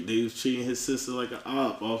was treating his sister like an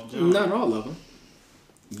op off jump. Not all of them.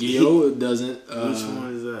 Gyo doesn't. Which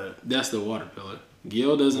one is that? That's the water pillar.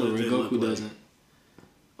 Gyo doesn't. What do they look Rengoku like? doesn't.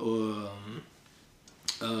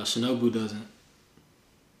 Shinobu doesn't.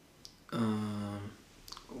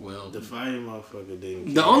 Well, The fire motherfucker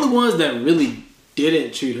didn't. the only ones that really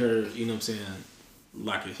didn't treat her, you know what I'm saying,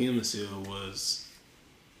 like a human seal was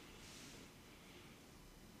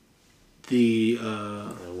the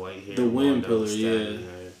white hair the wind pillar, yeah.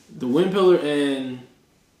 The wind pillar and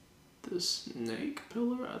the snake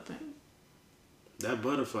pillar, I think. That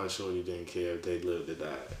butterfly shorty didn't care if they lived or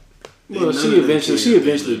died. Well, she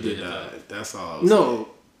eventually did die. That's all.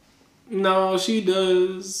 No, she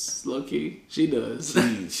does. Low-key, she does.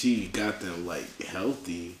 She got them like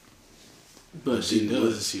healthy, but she does.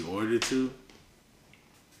 Wasn't she ordered to?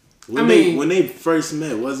 When they first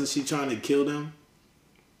met, wasn't she trying to kill them?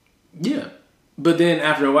 Yeah, but then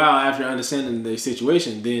after a while, after understanding the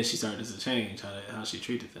situation, then she started to change how she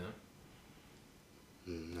treated them.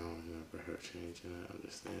 No, I remember her changing. I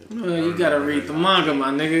understand. Well, you gotta read the manga,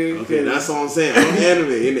 my nigga. Okay, that's all I'm saying.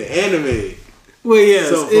 In the anime. Well, yes,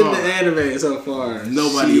 so in the anime so far,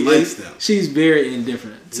 nobody likes them. She's very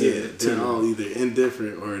indifferent. They're all either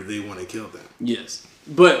indifferent or they want to kill them. Yes,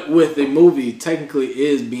 but with the movie, technically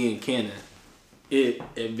is being canon. It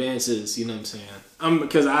advances. You know what I'm saying?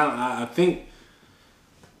 Because I think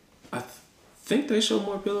they show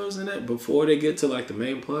more pillars in that before they get to like the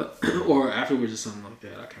main plot or afterwards or something like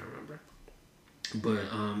that. I can't remember.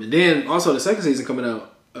 But and then also the second season coming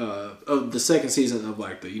out of the second season of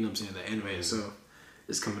like the, you know what I'm saying, the anime itself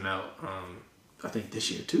is coming out I think this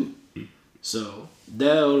year too. So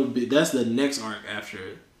that's the next arc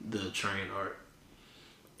after the train arc.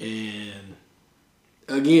 And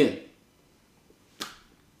again,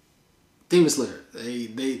 Demon Slayer,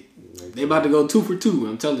 they about to go 2 for 2.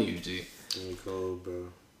 I'm telling you, G. They cold, bro.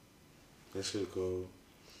 That shit cold.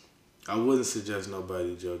 I wouldn't suggest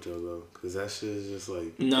nobody JoJo though, cause that shit is just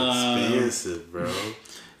like expensive, bro.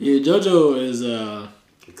 Yeah, JoJo is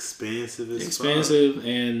expensive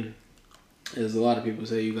and as a lot of people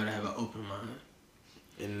say, you gotta have an open mind.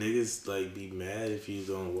 And niggas like be mad if you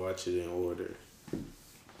don't watch it in order.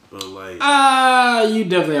 But like you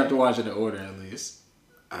definitely have to watch it in order at least.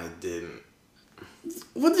 I didn't.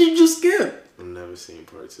 What did you just skip? I've never seen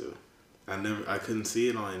part 2. I couldn't see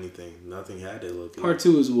it on anything. Nothing had it look. Part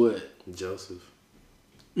 2 is what? Joseph.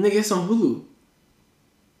 Nigga, it's on Hulu.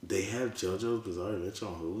 They have JoJo's Bizarre Adventure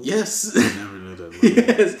on Hulu? Yes. I never knew that.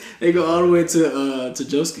 Yes. They go all the way to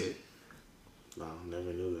Josuke. No,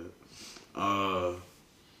 never knew that.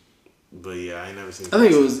 But yeah, I ain't never seen. I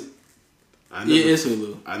think it was. It's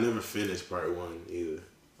Hulu. I never finished part 1 either.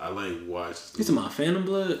 I like watched. You talking about Phantom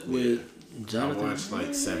Blood with Jonathan? I watched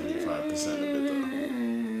like 75% of it though.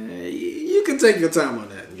 You can take your time on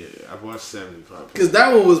that. Yeah, I've watched 75%. Because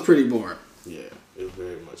that one was pretty boring. Yeah, it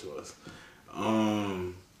very much was.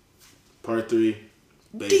 Part 3.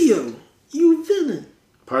 Dio, you villain.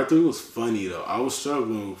 Part 3 was funny though. I was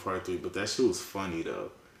struggling with part 3, but that shit was funny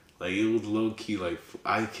though. Like it was low key. Like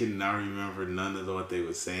I cannot remember none of what they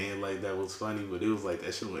were saying. Like that was funny, but it was like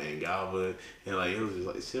that shit with Angalba and like it was just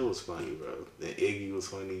like shit was funny, bro. And Iggy was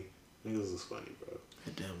funny. Niggas was funny, bro.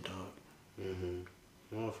 That damn dog.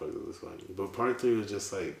 Motherfuckers was funny, but part 3 was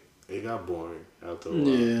just like it got boring after a while.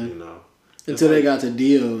 Yeah. You know. Until they got to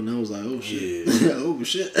Dio, and I was like, oh shit. Yeah. Oh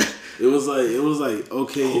shit. It was like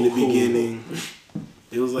okay in the beginning.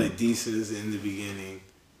 It was like decent in the beginning,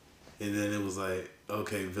 and then it was like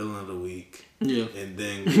okay, villain of the week. Yeah. And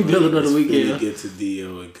then villain of the week. Yeah. Get to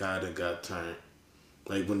Dio, and kind of got turned.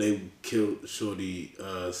 Like when they killed Shorty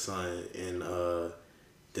son, and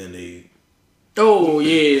then they. Oh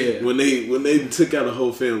yeah. When they took out a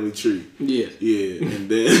whole family tree. Yeah. Yeah, and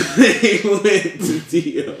then they went to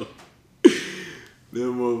Dio.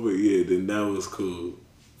 Then motherfucker, yeah, then that was cool.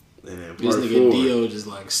 And then this part nigga 4, Dio just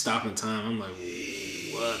like stopping time. I'm like,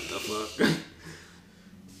 what the fuck?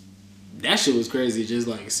 That shit was crazy. Just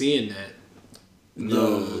like seeing that.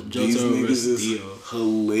 No, these Jotaro niggas is Dio.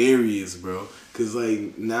 hilarious, bro. Cause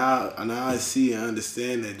like now I see and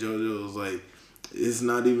understand that JoJo was like, it's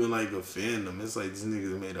not even like a fandom. It's like these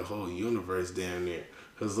niggas made a whole universe down there.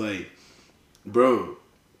 Cause like, bro,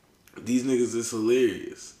 these niggas is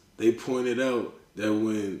hilarious. They pointed out that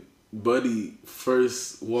when Buddy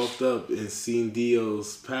first walked up and seen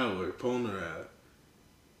Dio's power, Polnareff,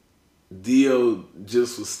 Dio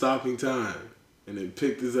just was stopping time and then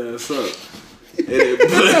picked his ass up and then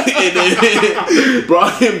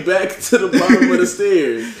brought him back to the bottom of the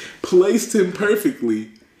stairs, placed him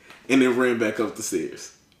perfectly, and then ran back up the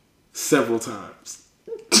stairs several times.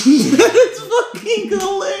 That's fucking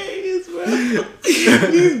hilarious, bro.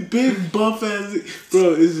 These big buff ass,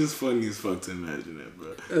 bro. It's just funny as fuck to imagine that,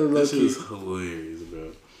 bro. That shit was hilarious,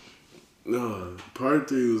 bro. No, part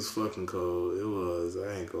 3 was fucking cold. It was.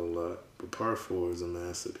 I ain't gonna lie. But part 4 is a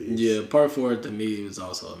masterpiece. Yeah, part 4 to me was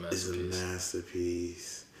also a masterpiece. It's a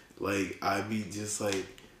masterpiece. Like I be just like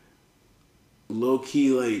low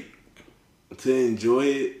key, like to enjoy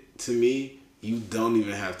it. To me, you don't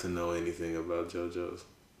even have to know anything about JoJo's.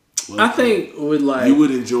 I think with like you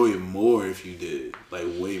would enjoy it more if you did, like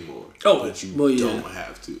way more. Oh, but you don't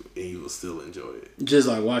have to, and you will still enjoy it. Just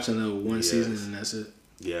like watching the one season and that's it.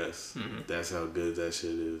 Yes, that's how good that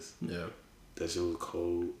shit is. Yeah, that shit was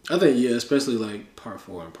cold. I think especially like part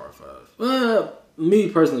 4 and part 5. Me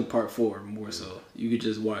personally, part 4 more so. You could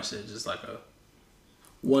just watch it, just like a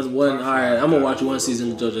one. All right, I'm gonna watch one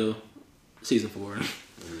season of JoJo, season 4.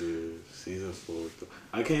 Yeah, season 4.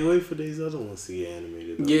 I can't wait for these other ones to get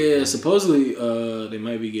animated. Yeah, supposedly they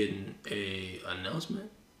might be getting a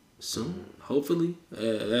announcement soon. Hopefully,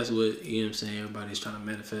 that's what I'm saying. Everybody's trying to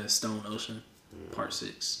manifest. Stone Ocean, part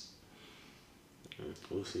 6.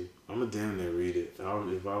 We'll see. I'm gonna damn near read it.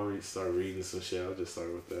 If I already start reading some shit, I'll just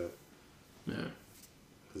start with that. Yeah,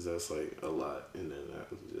 because that's like a lot, and then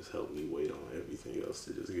that will just help me wait on everything else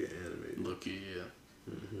to just get animated. Yeah.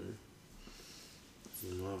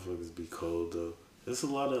 Motherfuckers be cold though. There's a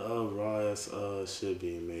lot of raw ass shit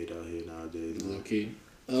being made out here nowadays.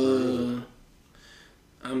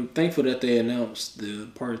 I'm thankful that they announced the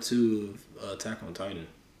part 2 of Attack on Titan,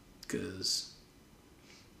 because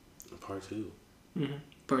part 2.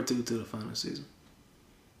 Part 2 to the final season.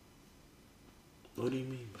 What do you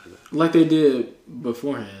mean by that? Like they did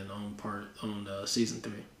beforehand on season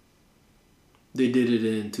 3. They did it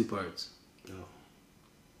in 2 parts. Oh,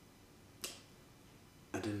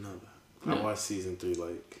 I didn't know that. I watched season 3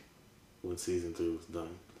 like when season 3 was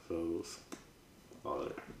done, so it was all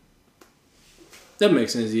there. That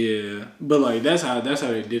makes sense, yeah. But like that's how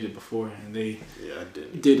they did it beforehand. They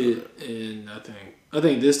did it, and I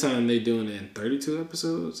think this time they doing it in 32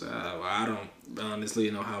 episodes. I don't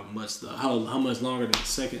honestly know how much longer the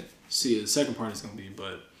second part is gonna be,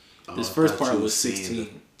 but this first part was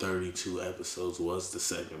 16. 32 episodes was the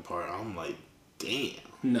second part. I'm like, damn.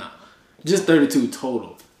 Nah, just 32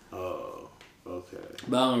 total. Oh, okay.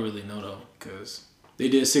 But I don't really know though, because they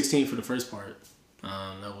did 16 for the first part.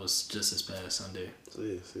 That was just this past Sunday. So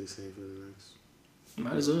yeah, 16 for the next.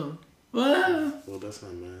 Might as well. Well, that's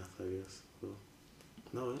not math, I guess. Well,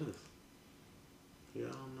 no, it is. Yeah,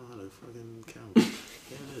 I don't know how to fucking count.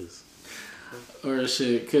 Yeah, it is. Or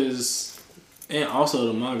shit, and also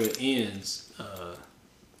the manga ends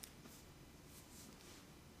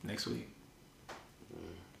next week.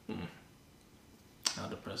 How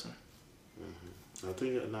depressing. I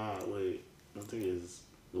think it's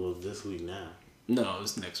this week now. No,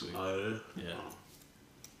 it's next week. Oh, yeah? Yeah.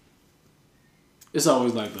 It's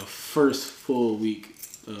always like the first full week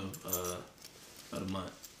of of the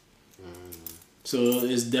month. So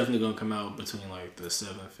it's definitely gonna come out between like the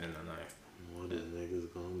 7th and the 9th. What is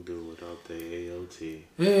niggas gonna do without their AOT?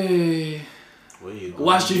 Hey, Where you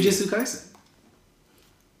watch Jujutsu Kaisen.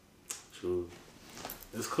 True.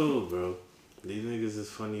 It's cool, bro. These niggas is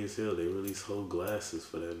funny as hell. They released whole glasses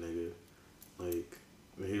for that nigga. Like,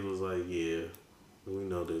 he was like, yeah, we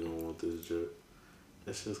know they don't want this drip.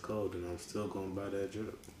 That shit's cold, and I'm still gonna buy that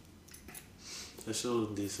drip. That show was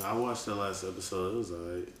decent. I watched the last episode. It was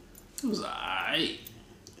alright. It was alright.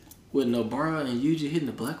 With Nobara and Yuji hitting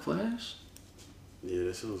the Black Flash? Yeah,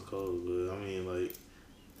 that shit was cold, but I mean, like...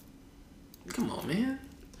 Come on, man.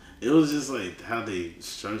 It was just like how they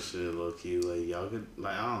structured it, low key. Like, y'all could,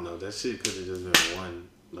 like, I don't know. That shit could have just been one,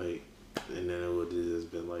 like, and then it would have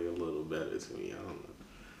just been, like, a little better to me. I don't know.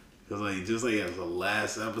 Because, like, just like as the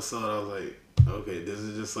last episode, I was like, okay, this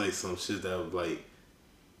is just like some shit that was like,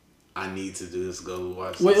 I need to do this, go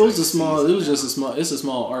watch. Well, it was a small, it was just a small, it's a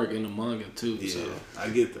small arc in the manga, too. Yeah, so. I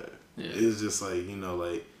get that. Yeah. It was just like, you know,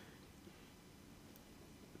 like,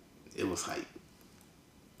 it was hype.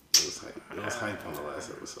 It was hype. It was hype on the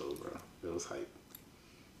last episode, bro. It was hype.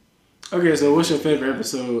 Okay, so what's your favorite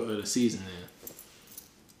episode of the season then?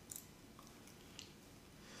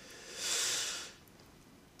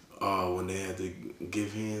 Oh, when they had to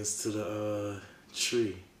give hands to the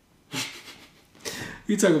tree.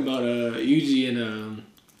 You talking about Yuji and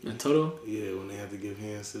Toto? Yeah, when they had to give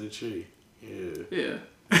hands to the tree. Yeah. Yeah.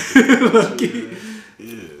 Yeah.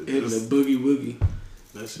 Hitting the boogie woogie.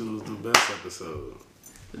 That shit was the best episode.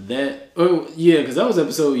 Because that was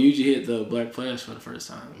episode Yuji hit the Black Flash for the first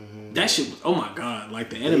time. Mm-hmm. That shit was, oh my god, like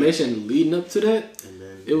the animation leading up to that, and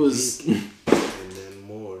then it was... and then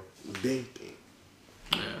more. Ding.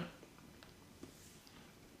 Yeah.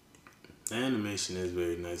 The animation is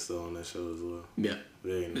very nice though on that show as well. Yeah.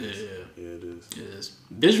 Very nice. Yeah, it is. It is.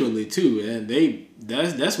 Visually too, and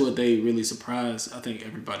that's what they really surprised, I think,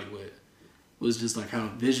 everybody with. Was just like how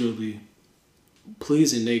visually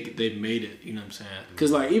pleasing they made it, you know what I'm saying? Because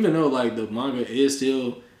like even though like the manga is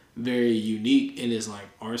still very unique in its like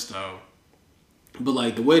art style, but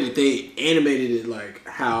like the way that they animated it, like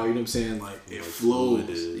how, you know what I'm saying, like it flows,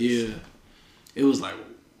 yeah, it was like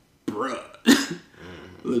bruh.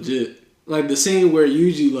 Legit. Like the scene where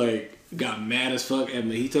Yuji like got mad as fuck at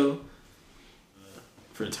Mahito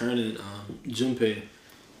for turning Junpei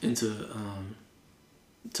into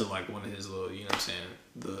to like one of his little, you know what I'm saying,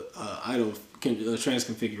 the idol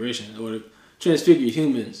transconfiguration or the transfigured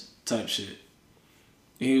humans type shit.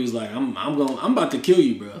 And he was like, I'm about to kill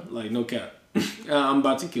you, bro. Like no cap. I'm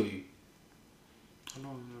about to kill you. I don't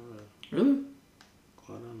know that. Really? I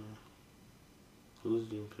don't know. Who's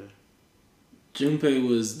Junpei? Junpei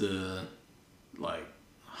was the like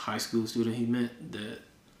high school student he met that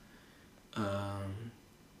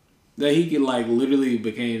he could like literally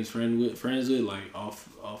became friends with like off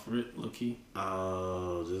rip, low key.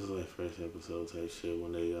 Oh, this is like first episode type shit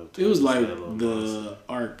when they it was like the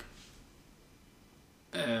arc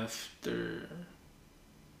after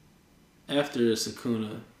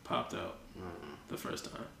Sukuna popped out the first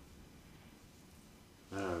time.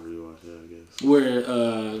 I gotta rewatch that, I guess. Where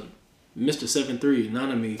Mr. 7-3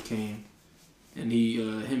 Nanami came and he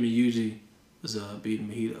him and Yuji was beating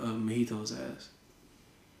Mahito's ass.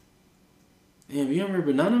 Damn, you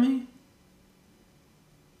remember Nanami?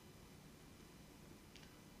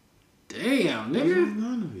 Damn,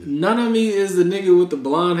 nigga. Nanami is the nigga with the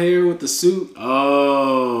blonde hair with the suit.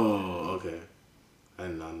 Oh, okay. I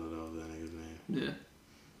did not know that was that nigga's name. Yeah.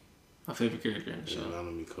 My favorite character in the show.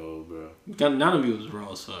 Nanami cold, bro. Nanami was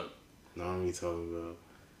raw as fuck. Nanami talking about,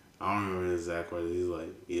 I don't remember the exact word. He's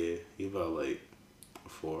like, yeah, he about like a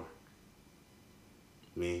 4.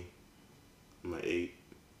 Me, I'm an 8.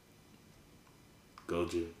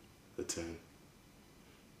 Goju, a 10.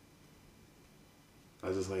 I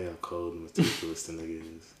just like how cold and meticulous the nigga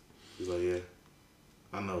is. He's like, yeah,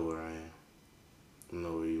 I know where I am. I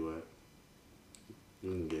know where you at.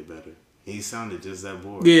 You can get better. He sounded just that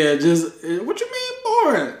bored. Yeah, just, what you mean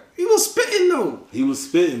bored? He was spitting though. He was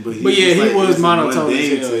spitting, but he was monotone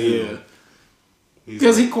as hell, yeah.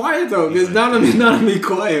 Because he quiet though, because Nanami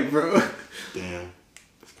quiet, bro. Damn.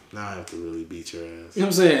 Now I have to really beat your ass. You know what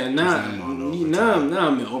I'm saying? Now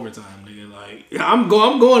I'm in overtime, nigga. Like I'm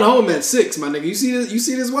going home at 6, my nigga. You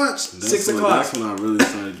see this watch? 6 o'clock. That's when I really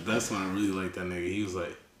started. That's when I really liked that nigga. He was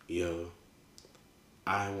like, "Yo,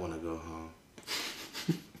 I want to go home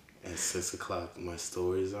at 6 o'clock. My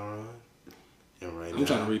stories are on, and right now I'm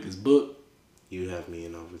trying to read this book. You have me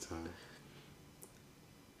in overtime.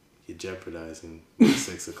 You're jeopardizing my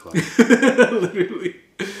 6 o'clock. Literally.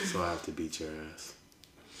 So I have to beat your ass."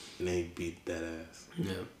 And they beat that ass.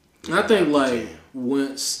 Yeah. I think like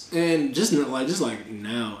once and just like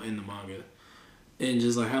now in the manga, and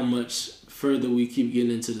just like how much further we keep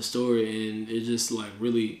getting into the story, and it just like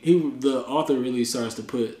really the author really starts to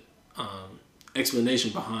put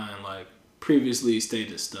explanation behind like previously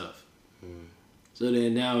stated stuff. So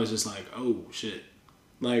then now it's just like, oh shit,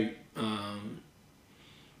 like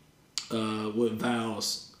with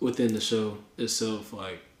vows within the show itself,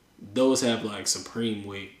 like those have like supreme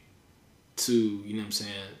weight to, you know what I'm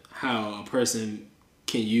saying, how a person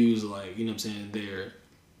can use like, you know what I'm saying, their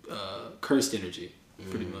cursed energy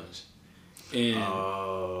pretty much. And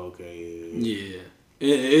okay. Yeah.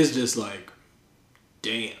 It's just like,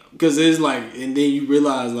 damn, because it's like, and then you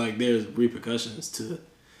realize like there's repercussions to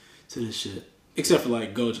this shit, except for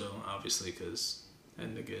like Gojo, obviously, because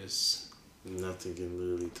that nigga is nothing can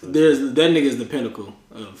literally touch. That nigga is the pinnacle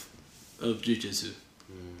of jujitsu.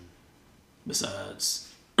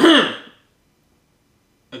 Besides a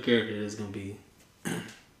character that's gonna be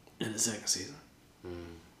in the second season.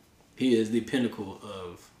 He is the pinnacle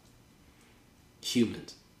of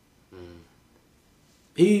humans.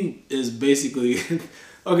 He is basically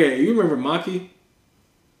okay. You remember Maki,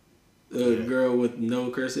 the girl with no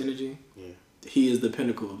curse energy? Yeah. He is the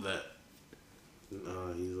pinnacle of that.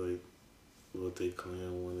 He's like what they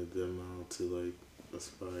clan wanted them out to like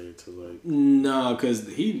aspire to like. No, because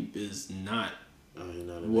he is not. He's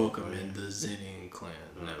not welcome in the Zenin clan.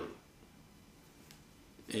 No.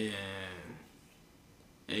 And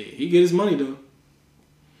hey, he get his money though.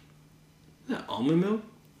 That almond milk?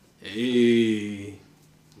 Hey.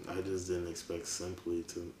 I just didn't expect Simply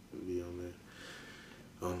to be on there.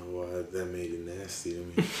 I don't know why that made it nasty to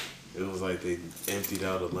me. It was like they emptied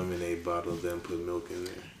out a lemonade bottle, then put milk in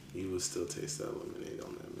there. You would still taste that lemonade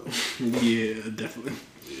on that milk. Yeah, definitely.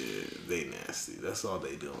 Yeah, they nasty. That's all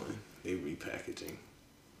they doing. They repackaging.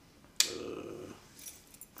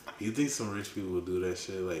 You think some rich people will do that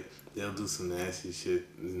shit? Like, they'll do some nasty shit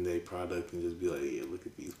in their product and just be like, yeah, look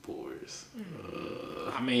at these pores.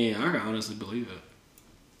 I mean, I can honestly believe it.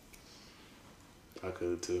 I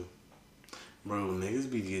could too. Bro,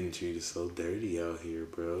 niggas be getting treated so dirty out here,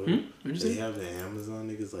 bro. They have the Amazon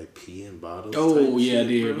niggas like pee in bottles. Oh, yeah, shit, I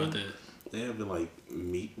did hear bro. about that. They have like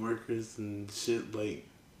meat workers and shit like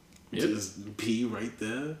just pee right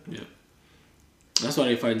there. Yep. That's why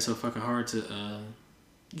they fighting so fucking hard to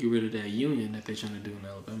get rid of that union that they trying to do in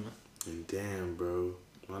Alabama. And damn, bro,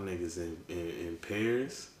 my niggas in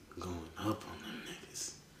Paris going up on them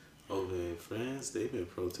niggas. Over in France, they've been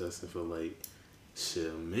protesting for like shit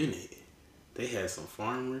a minute. They had some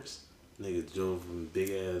farmers. Niggas drove them big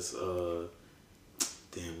ass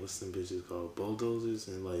damn, what's them bitches called? Bulldozers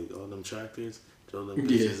and like all them tractors. Drove them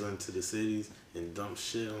bitches into the cities and dumped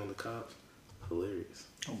shit on the cops. Hilarious.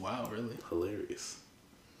 Oh wow, really? Hilarious.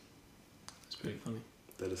 That's pretty funny.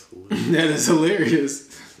 That is hilarious. That is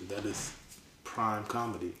hilarious. That is prime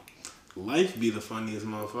comedy. Life be the funniest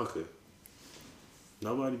motherfucker.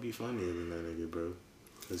 Nobody be funnier than that nigga, bro.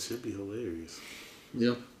 It should be hilarious.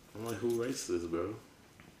 Yeah. I'm like, who writes this, bro?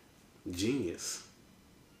 Genius.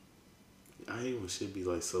 I hate when shit be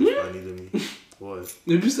like so funny to me. What?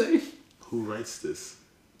 Did you say? Who writes this?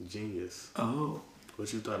 Genius. Oh.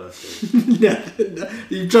 What you thought I said? No.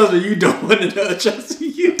 You trust me, you don't want to know. Trust me,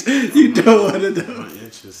 you don't want to know. My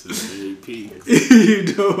interest is very peaked. You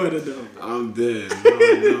don't want to know. I'm dead. No,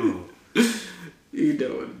 I don't. You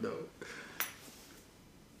don't want to know.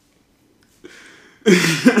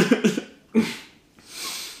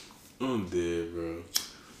 I'm dead, bro.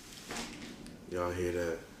 Y'all hear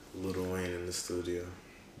that? Lil Wayne in the studio.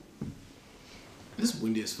 It's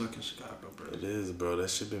windy as fucking Chicago, bro. It is, bro. That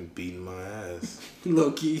shit been beating my ass.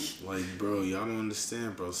 Low key. Like, bro, y'all don't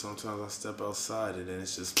understand, bro. Sometimes I step outside and then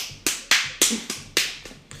it's just.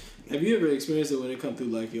 Have you ever experienced it when it come through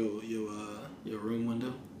like your room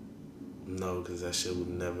window? No, because that shit would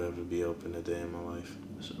never ever be open a day in my life.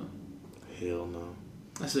 So. Hell no.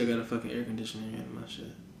 I still got a fucking air conditioner in my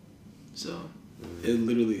shit. So, it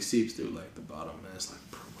literally seeps through like the bottom, and it's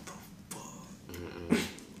like, bro, what the fuck?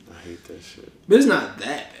 I hate that shit. But it's not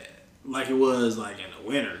that bad. Like it was like in the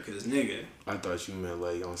winter, cause nigga. I thought you meant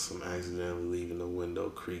like on some accidentally leaving the window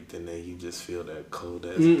creaked and then you just feel that cold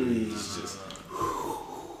ass breeze. Just.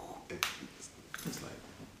 It's like,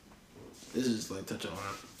 this is just like touch on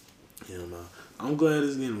arm. Hell no. I'm glad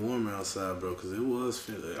it's getting warmer outside, bro, because it was.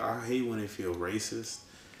 I hate when it feel racist.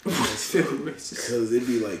 Because it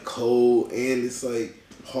be like cold and it's like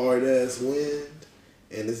hard ass wind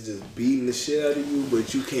and it's just beating the shit out of you,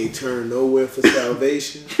 but you can't turn nowhere for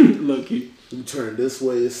salvation. Lucky. You turn this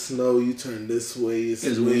way, it's snow. You turn this way, it's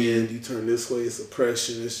wind. You turn this way, it's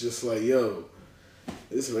oppression. It's just like, yo,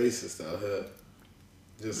 it's racist out here.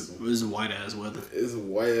 Just it's white ass weather. It's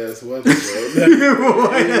white ass weather, bro.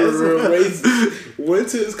 White ass real racist.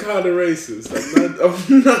 Winter is kind of racist.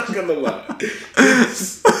 I'm not gonna lie. It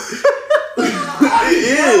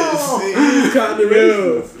is kind of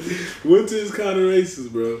racist. Winter is kind of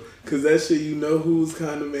racist, bro. Cause that shit, you know who's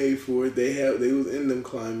kind of made for it. They was in them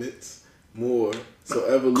climates more. So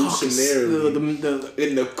evolutionarily,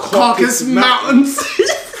 in the Caucasus Mountains.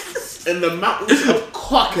 In the mountains of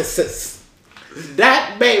Caucasus.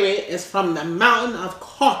 That baby is from the mountain of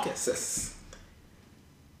Caucasus.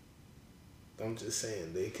 I'm just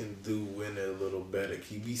saying, they can do winter a little better.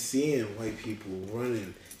 You be seeing white people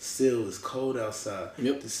running. Still, it's cold outside.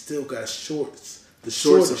 Yep. They still got shorts. The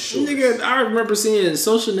shorts. Nigga, I remember seeing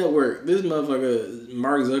Social Network. This motherfucker,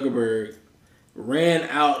 Mark Zuckerberg, ran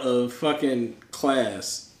out of fucking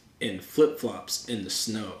class in flip-flops in the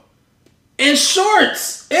snow. And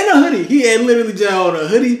shorts! And a hoodie. He had literally just on a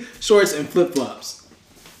hoodie, shorts, and flip-flops.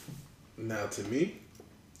 Now, to me,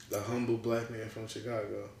 the humble black man from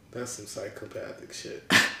Chicago, that's some psychopathic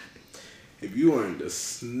shit. If you are in the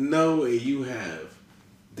snow and you have...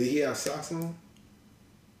 Did he have socks on?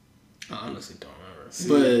 I honestly don't remember. See,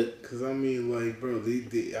 but... Because, I mean, like, bro,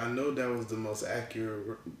 I know that was the most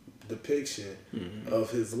accurate depiction of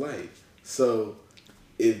his life. So,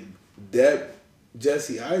 if that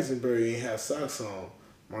Jesse Eisenberg ain't have socks on,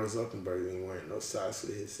 Mark Zuckerberg ain't wearing no socks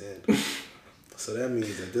with his sandals. So that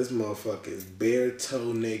means that this motherfucker is bare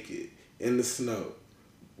toe naked in the snow.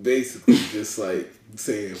 Basically just like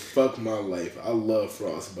saying, fuck my life. I love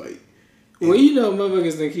frostbite. Well, you know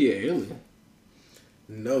motherfuckers think he an alien.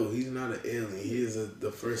 No, he's not an alien. He is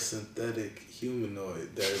the first synthetic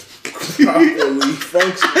humanoid that is properly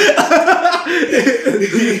functioning.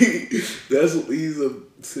 He's a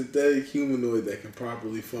synthetic humanoid that can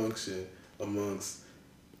properly function amongst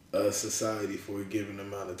society for a given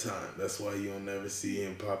amount of time. That's why you'll never see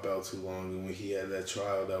him pop out too long. And when he had that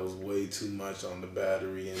trial, that was way too much on the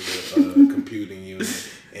battery and the computing unit.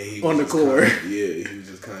 And he on the core. He was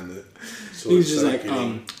just kind of. He was just like,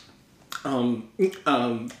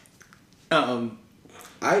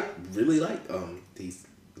 I really like these.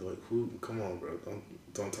 Like, who? Come on, bro.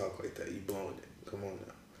 Don't talk like that. You blowing it. Come on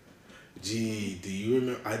now. Gee, do you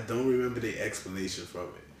remember? I don't remember the explanation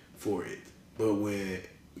for it. But when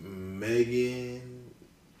Meghan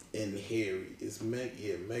and Harry,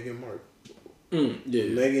 Meghan Markle.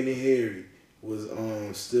 Meghan and Harry was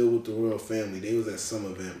still with the royal family. They was at some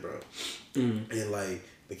event, bro. And like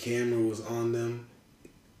the camera was on them,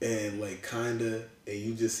 and like kinda, and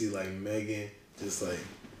you just see like Meghan just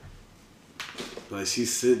like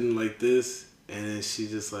she's sitting like this, and then she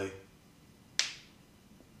just like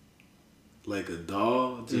a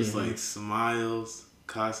doll, just like smiles,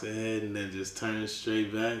 cocks her head, and then just turns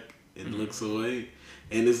straight back and looks away.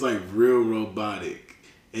 And it's like real robotic.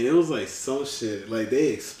 And it was like some shit. Like they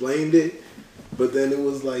explained it, but then it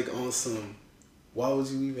was like on some, why would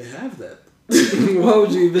you even have that? Why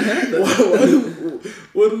would you even have that?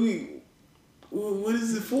 What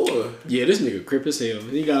is it for? Yeah, this nigga crip as hell.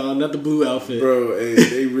 He got on another blue outfit. Bro, and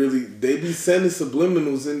they be sending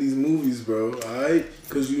subliminals in these movies, bro. Alright?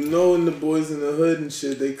 Because you know in the Boys in the Hood and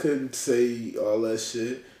shit, they couldn't say all that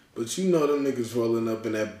shit. But you know them niggas rolling up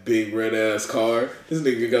in that big red ass car. This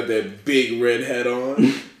nigga got that big red hat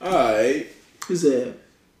on. Alright. He said,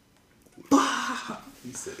 bah!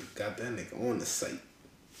 He said, got that nigga on the site.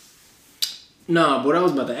 Nah, but what I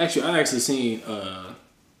was about to ask you, I actually seen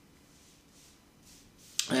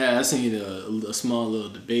I seen a small little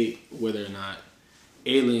debate whether or not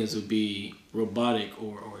aliens would be robotic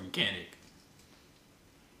or organic.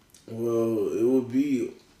 Well, it would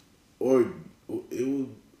be,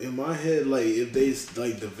 in my head, like if they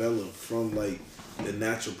like develop from like the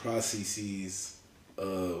natural processes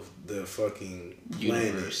of the fucking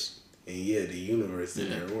universe. Planet and the universe, then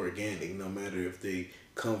they're organic. No matter if they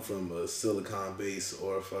come from a silicon base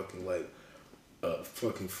or a fucking like a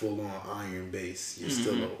fucking full on iron base, you're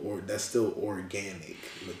still that's still organic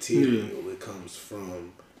material. It comes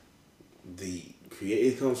from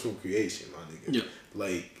it comes from creation, my nigga. Yeah.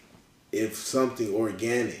 Like if something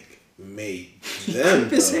organic made them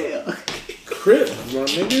Crip, my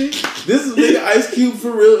nigga. This is nigga Ice Cube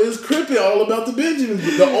for real is crippin' all about the Benjamins.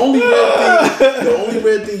 The only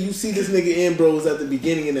red thing you see this nigga in, bro, was at the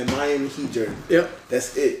beginning in that Miami Heat jersey. Yep.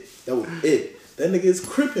 That's it. That was it. That nigga is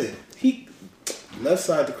crippin'. He left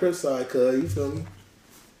side to crip side, cuz, you feel me?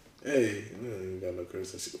 Hey, we don't even got no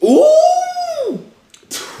curse and shit. Ooh!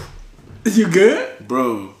 You good?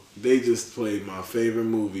 Bro, they just played my favorite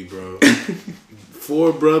movie, bro.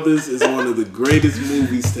 Four Brothers is one of the greatest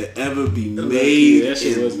movies to ever be made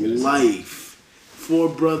in life. Four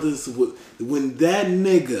Brothers, when that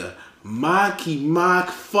nigga, Mark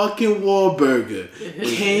fucking Wahlberger,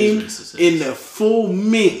 came in the full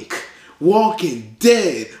mink, walking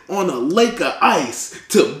dead on a lake of ice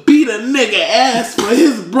to beat a nigga ass for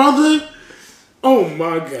his brother. Oh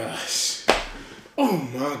my gosh. Oh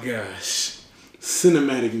my gosh.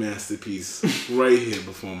 Cinematic masterpiece right here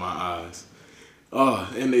before my eyes.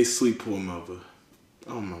 Oh, and they sweet poor mother.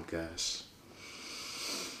 Oh my gosh.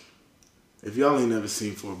 If y'all ain't never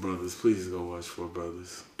seen Four Brothers, please go watch Four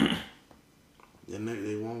Brothers. And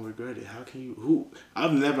they won't regret it. How can you?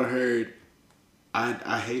 I've never heard.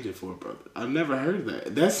 I hated Four Brothers. I've never heard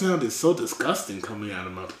that. That sounded so disgusting coming out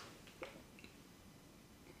of my.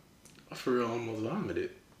 I for real almost vomited.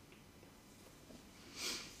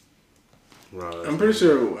 Wow, I'm pretty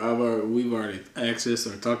sure we've already asked this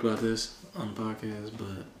or talked about this on the podcast,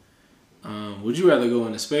 but would you rather go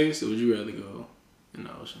into space or would you rather go in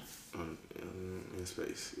the ocean? In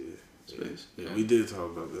space, yeah. Space. Yeah, we did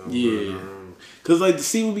talk about that. Yeah. Cause like the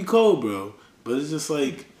sea would be cold, bro. But it's just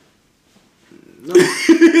like no.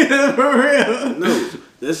 For real. No.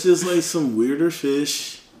 That's just like some weirder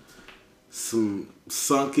fish, some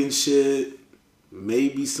sunken shit,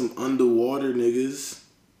 maybe some underwater niggas.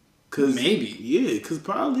 Cause maybe. Yeah, cause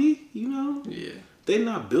probably, you know. Yeah. They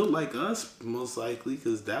not built like us, most likely,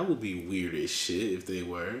 cause that would be weird as shit if they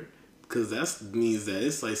were. Cause that means that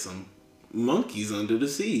it's like some monkeys under the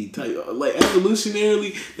sea type. Like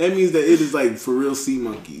evolutionarily, that means that it is like for real sea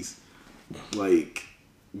monkeys. Like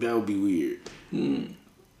that would be weird.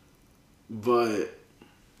 But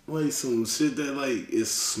like some shit that like is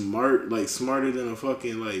smart, like smarter than a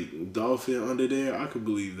fucking like dolphin under there, I could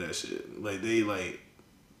believe that shit. Like they like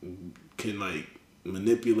can like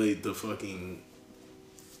manipulate the fucking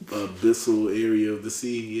abyssal area of the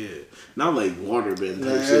sea, yeah. Not like waterbend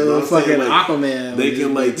type shit. But fucking like, Aquaman. They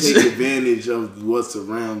can like take advantage of what's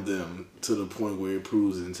around them to the point where it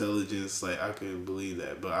proves intelligence. Like I could believe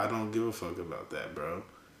that, but I don't give a fuck about that, bro.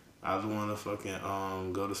 I want to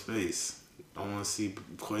fucking go to space. I want to see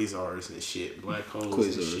quasars and shit, black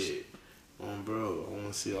holes and shit. Bro, I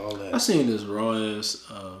want to see all that. I seen this raw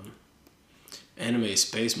ass anime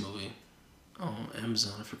space movie on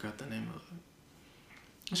Amazon. I forgot the name of it.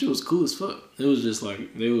 That shit was cool as fuck. It was just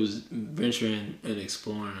like they was venturing and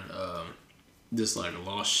exploring this like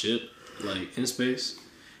lost ship like in space.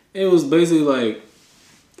 It was basically like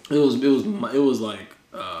it was like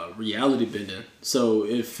reality bending. So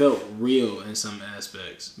it felt real in some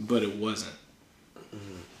aspects, but it wasn't.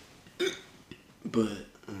 But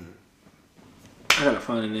I gotta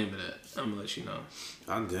find the name of that. I'm gonna let you know.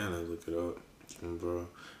 I'm down to look it up, bro.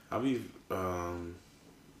 I'll be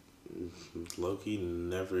low-key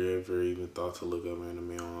never ever even thought to look up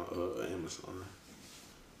anime on Amazon.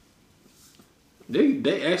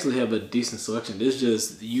 They actually have a decent selection. It's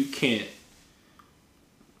just you can't.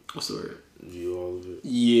 What's the word? View all of it.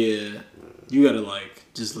 Yeah, you gotta like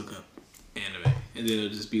just look up anime, and then it'll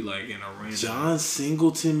just be like in a random. John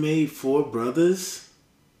Singleton made Four Brothers,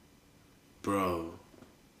 bro.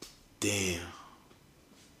 Damn.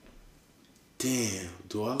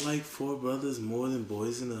 Do I like Four Brothers more than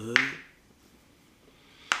Boys in the Hood?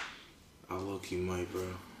 I low-key might, bro.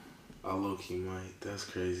 I low-key might. That's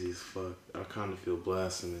crazy as fuck. I kind of feel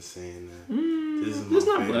blasphemous saying that. This is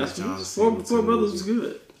my favorite John Singleton Four Brothers was movie.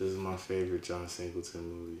 good. This is my favorite John Singleton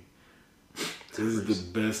movie. This is the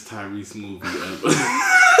best Tyrese movie ever.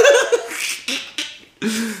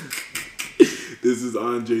 This is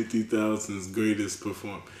Andre 3000's greatest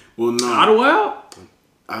performance. Well, no. Ottawa?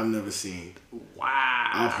 I've never seen. Wow.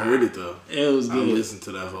 I've heard it though. It was good. I listened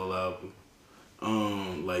to that whole album.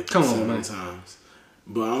 Like Come on, several man. times.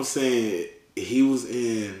 But I'm saying he was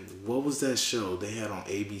in, what was that show they had on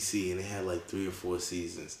ABC, and they had like 3 or 4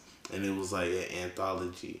 seasons, and it was like an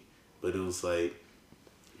anthology, but it was like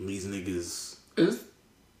these niggas.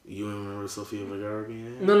 You remember Sofia Vergara being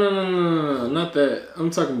in? No, not that. I'm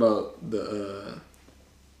talking about the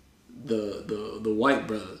white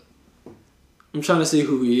brother. I'm trying to see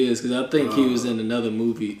who he is because I think he was in another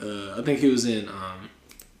movie. I think he was in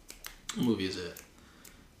what movie is it?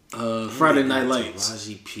 Friday Night Lights.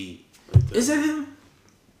 Taraji P. Is that him?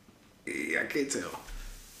 Yeah, I can't tell.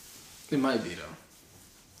 It might be though,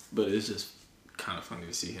 but it's just kind of funny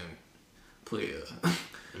to see him play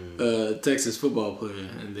a Texas football player,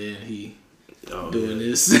 and then he doing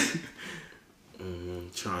this.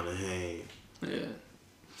 Trying to hang. Yeah.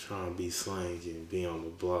 Trying to be slangy and be on the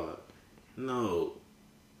block. No.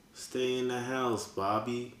 Stay in the house,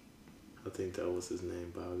 Bobby. I think that was his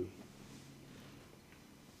name, Bobby.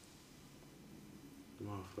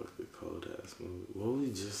 Motherfucker, cold ass movie. What were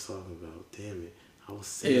we just talking about? Damn it. I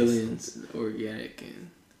was Aliens, organic,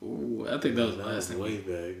 and I think that was the last thing. Way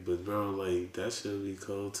back, but bro, like that should be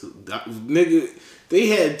cold too. Nigga, they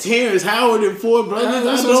had Terrence Howard and Four Brothers.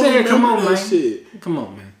 That's what I'm saying. Come on, man. Shit. Come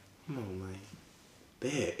on, man. Come on, man. They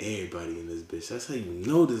had everybody in this bitch. That's how you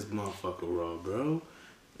know this motherfucker raw, bro.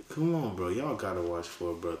 Come on, bro. Y'all gotta watch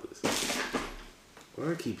Four Brothers.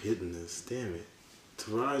 Why I keep hitting this? Damn it.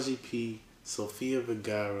 Taraji P, Sofia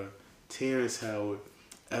Vergara, Terrence Howard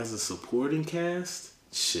as a supporting cast?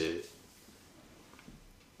 Shit.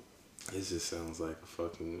 It just sounds like a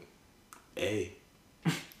fucking A.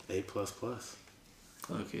 A++.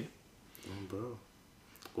 Okay. Bro.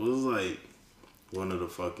 Well, it was like one of the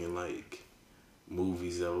fucking like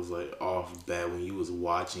movies that was like off bad when you was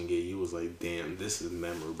watching it. You was like, damn, this is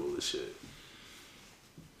memorable as shit.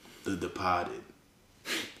 The Departed.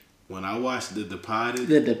 When I watched The Departed,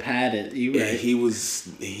 you right? He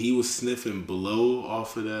was sniffing blow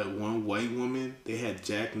off of that one white woman. They had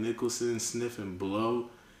Jack Nicholson sniffing blow.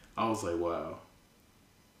 I was like, wow,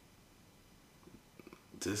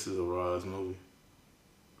 this is a raw ass movie.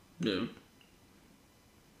 Yeah.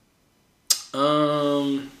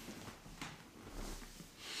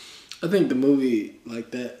 I think the movie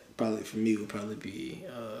like that probably for me would probably be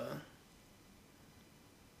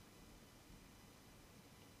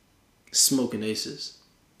Smoking Aces.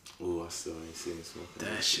 Ooh, I still ain't seen Smoking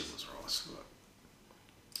That Aces. shit was raw as fuck.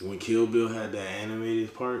 When Kill Bill had that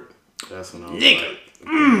animated part, that's when I was Nigga.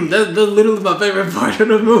 like, That's literally my favorite part of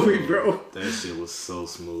the movie, bro. that shit was so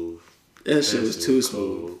smooth. That shit was too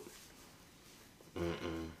smooth.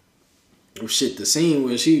 Oh shit, the scene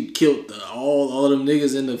where she killed all them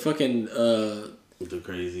niggas in the fucking The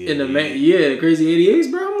crazy in the the crazy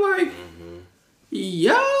 88s, bro. I'm like,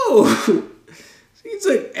 yo, she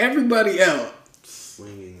took everybody out,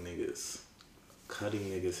 slinging niggas, cutting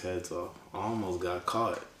niggas heads off. Almost got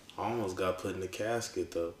caught. Almost got put in the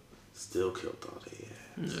casket though. Still killed all their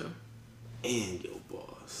ass. Yeah. And your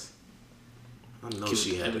boss. I know killed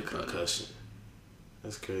she had a concussion.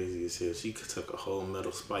 That's crazy as hell. She took a whole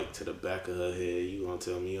metal spike to the back of her head. You gonna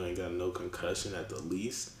tell me you ain't got no concussion at the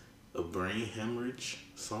least? A brain hemorrhage?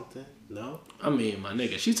 Something? No? I mean, my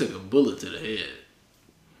nigga, she took a bullet to the head.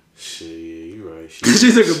 Shit, yeah, you right.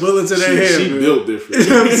 She took a bullet to the head. She built different. You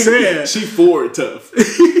know what I'm saying? She forward tough.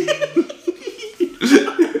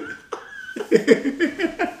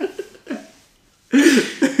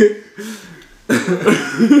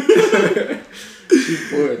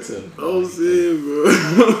 Oh shit,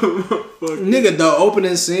 bro. Nigga, the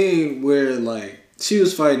opening scene where like she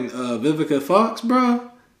was fighting Vivica Fox, bro.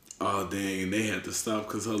 Oh dang, and they had to stop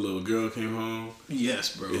because her little girl came home.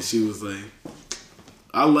 Yes, bro. And she was like,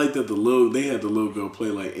 I like that they had the little girl play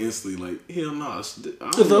like instantly, like hell no. What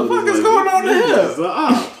the fuck is going on there?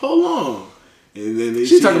 Like, hold on. And then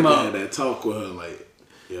she talking about had that talk with her like,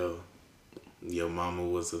 yo, your mama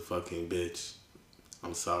was a fucking bitch.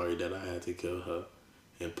 I'm sorry that I had to kill her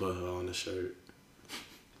and put her on the shirt.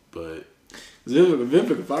 But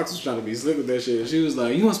Vivica Fox was trying to be slick with that shit. She was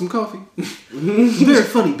like, you want some coffee? Very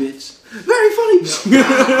funny, bitch. Very funny,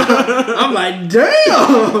 bitch. I'm like,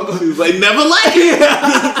 damn. She was like, never like it.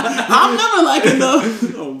 I'm never like it though.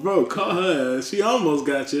 Oh, bro, call her ass. She almost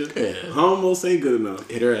got you. Yeah. Almost ain't good enough.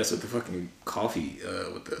 Hit her ass with the fucking coffee,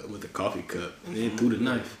 with the coffee cup, and then threw the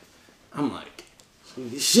knife. I'm like,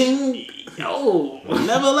 shing, yo,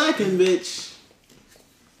 never lacking, bitch.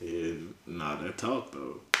 Yeah, nah, that talk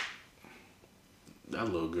though. That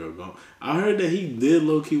little girl gone. I heard that he did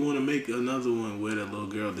low key want to make another one where that little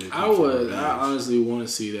girl did. I honestly want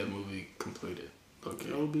to see that movie completed. Okay,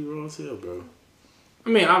 that would be raw as hell, bro. I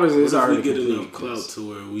mean, obviously, it's already get enough clout to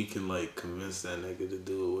where we can like convince that nigga to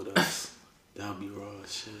do it with us. That would be raw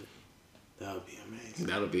as shit. That would be amazing.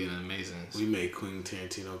 That would be an amazing. We made Quentin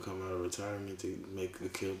Tarantino come out of retirement to make a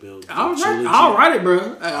Kill Bill. I'll write it,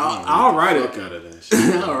 bro. I'll write it. Fuck out of that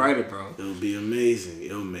shit. I'll write it, bro. It'll be amazing.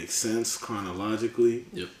 It'll make sense chronologically.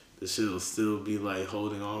 Yep. The shit will still be like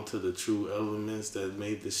holding on to the true elements that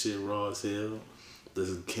made the shit raw as hell.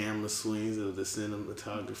 The camera swings of the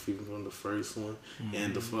cinematography from the first one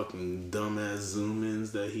and the fucking dumbass zoom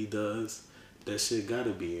ins that he does. That shit gotta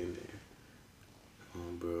be in there.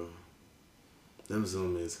 Bro. Them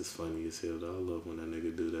zoom ins is funny as hell though. I love when that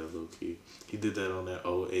nigga do that low key. He did that on that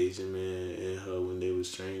old Asian man and her when they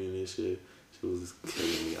was training and shit. She was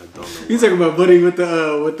killing me. I don't know. You talking about Buddy with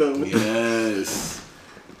the Yes.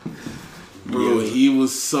 Bro, he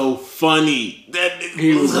was so funny. That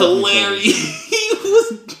nigga was hilarious. He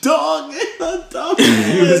was dogging her dog.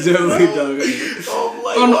 He was definitely dogging.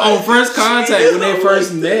 On first contact when they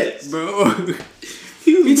first met, bro.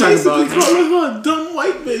 He was basically calling her a dumb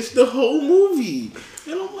white bitch the whole movie.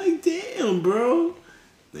 And I'm like, damn, bro.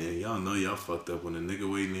 Man, y'all know y'all fucked up when a nigga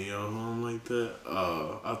waiting in your home like that.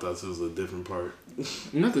 I thought this was a different part.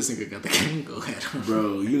 Not this nigga got the Kango hat on.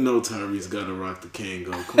 Bro, you know Tyrese gotta rock the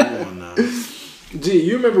Kango. Come on now. Gee,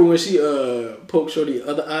 you remember when she poked Shorty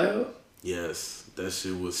other eye out? Yes, that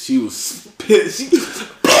shit was. She was pissed.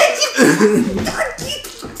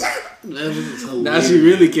 Now she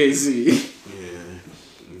really can't see. Yeah.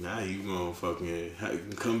 Now you gonna fucking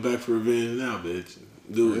come back for revenge now, bitch.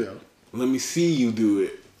 Do it. Yeah. Let me see you do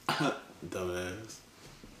it. Dumbass.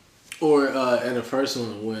 Or in the first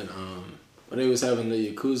one when they was having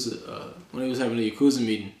the Yakuza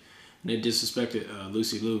meeting and they disrespected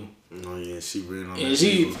Lucy Liu. Oh yeah, she ran on and that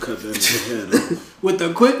she cut that head off. With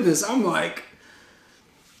the quickness, I'm like,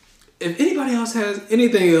 if anybody else has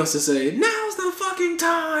anything else to say, now's the fucking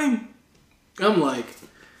time. I'm like,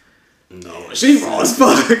 no, she raw as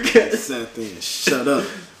fuck. Sat there and shut up.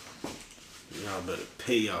 Y'all better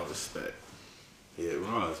pay y'all respect. Yeah,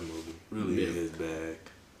 Raw's movie really in his bag.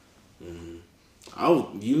 You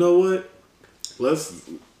know what?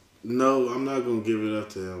 I'm not gonna give it up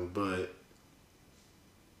to him, but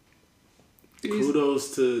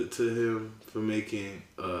kudos to him for making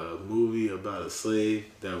a movie about a slave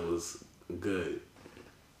that was good.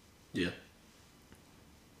 Yeah.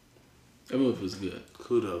 That movie was good.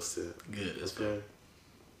 Kudos to him. Good. That's okay.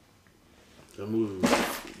 That movie was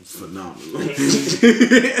phenomenal. Yeah,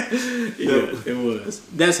 it was.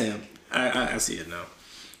 That's him. I see it now.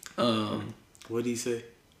 What did he say?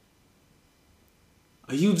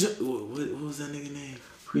 Are you what was that nigga name?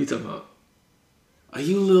 Who you talking about? Are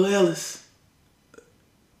you Lil Ellis?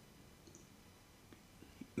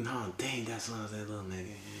 No, dang, that's what that little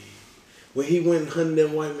nigga. When he went and hunted that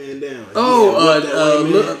white man down.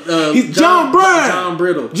 He's John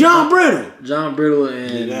Brittle. John Brittle. John Brittle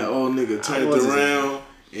and that old nigga turned around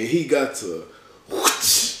and he got to.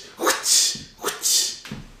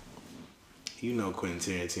 You know Quentin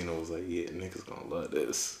Tarantino was like, yeah, niggas gonna love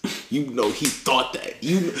this. You know he thought that.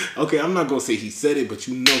 Okay, I'm not gonna say he said it, but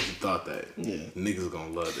you know he thought that. Yeah. Niggas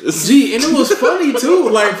gonna love this. Gee, and it was funny too.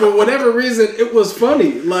 Like, for whatever reason, it was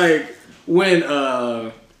funny. Like, when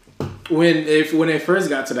they first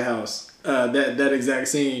got to the house, that exact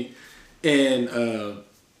scene, and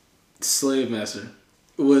Slave Master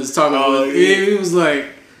was talking about, he was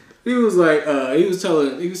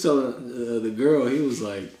telling the girl, he was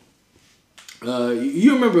like,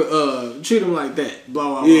 you remember treat him like that, blah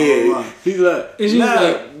blah blah blah blah. He's like, and she was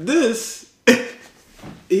like, this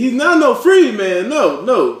he's not no free man,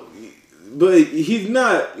 no. But he's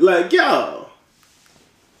not like y'all.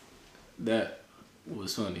 That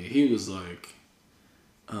was funny. He was like,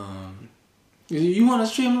 you want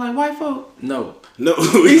to treat him like white folk? No.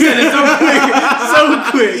 He said it so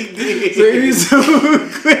quick. So he was so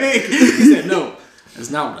quick. He said, no,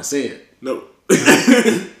 that's not what I said. No.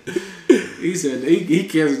 He said he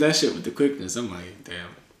cancels that shit with the quickness. I'm like, damn.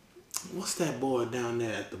 What's that boy down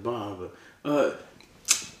there at the bar?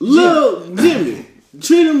 Lil Jimmy.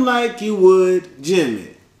 Treat him like you would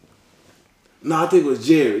Jimmy. No, I think it was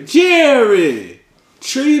Jerry. Jerry!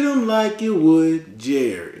 Treat him like you would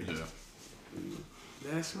Jerry. Yeah.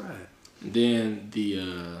 That's right. Then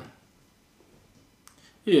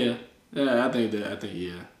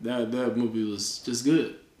that movie was just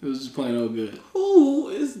good. It was just plain old good. Who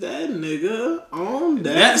is that nigga on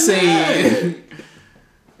that scene?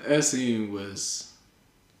 That scene was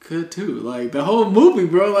good too. Like the whole movie,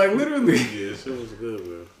 bro. Like literally. Yeah, shit was good,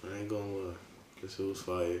 bro. I ain't gonna lie. This shit was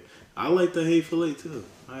fire. I like the Hateful Eight too.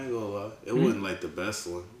 I ain't gonna lie. It wasn't like the best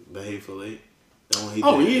one. The Hateful Eight. That one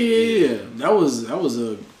he did. Yeah. That was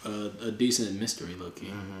a decent mystery look.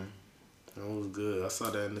 Mm-hmm. That was good. I saw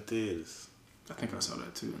that in the theaters. I think I saw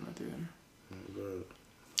that too in the theater. Good.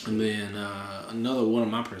 And then another one of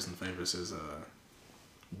my personal favorites is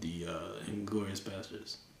the Inglourious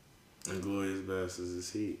Basterds. Inglourious Basterds is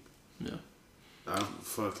heat. Yeah. I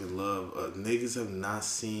fucking love niggas have not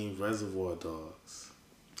seen Reservoir Dogs.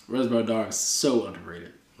 Reservoir Dogs so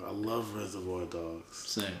underrated. I love Reservoir Dogs.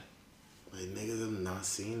 Same. Like niggas have not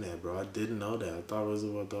seen that, bro. I didn't know that. I thought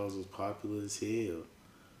Reservoir Dogs was popular as hell.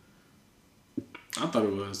 I thought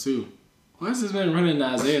it was too. Why is this man running to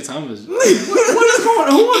Isaiah Thomas? What is going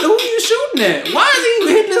on? Who are you shooting at? Why is he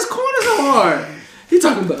hitting this corner so hard? He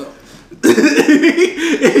talking about he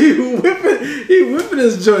whipping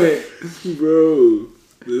his joint. Bro,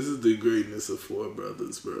 this is the greatness of Four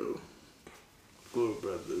Brothers, bro. Four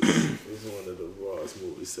Brothers is one of the rawest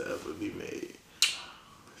movies to ever be made.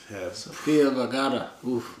 Sofia Vergara.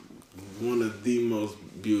 Oof. One of the most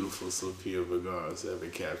beautiful Sofia Vergara's ever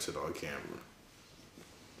captured on camera.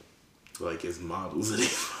 for like his models. And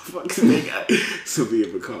they got Sylvia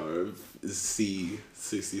Picard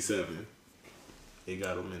C-67. They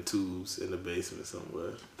got them in tubes in the basement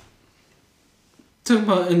somewhere. Talking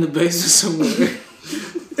about in the basement somewhere.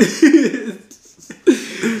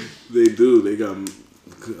 They do. They got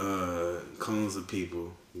clones of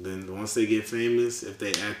people. Then once they get famous, if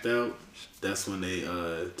they act out, that's when they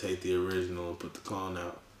take the original and put the clone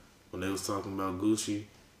out. When they was talking about Gucci,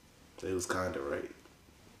 they was kind of right.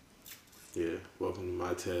 Yeah, welcome to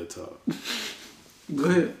my TED Talk. Go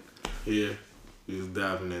ahead. Here, we was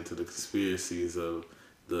diving into the conspiracies of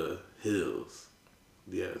the hills.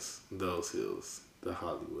 Yes, those hills. The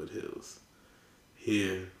Hollywood hills.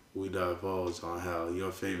 Here, we divulge on how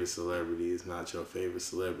your favorite celebrity is not your favorite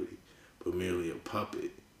celebrity, but merely a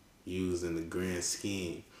puppet used in the grand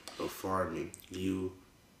scheme of farming you,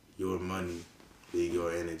 your money, and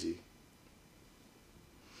your energy.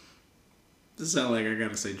 This sounds like I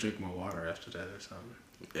gotta say drink more water after that or something.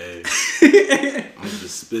 Hey, I'm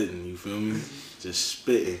just spitting, you feel me? Just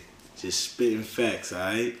spitting facts,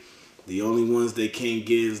 alright? The only ones they can't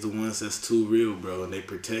get is the ones that's too real, bro, and they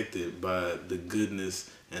protected by the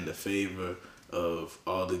goodness and the favor of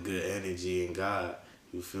all the good energy and God.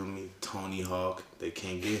 You feel me? Tony Hawk, they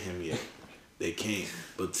can't get him yet. They can't.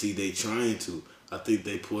 But see, they trying to. I think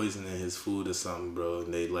they poisoning his food or something, bro,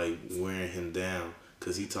 and they like wearing him down.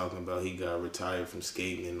 Cause he talking about he got retired from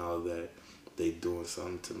skating and all that. They doing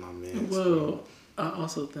something to my man. Well, bro. I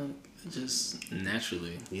also think just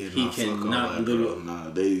naturally Yeah, he cannot literally. Nah,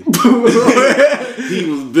 they. He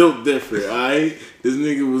was built different, alright? This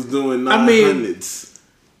nigga was doing 900s.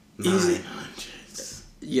 900s.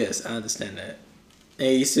 Yes, I understand that. And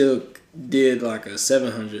he still did like a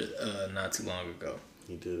 700 not too long ago.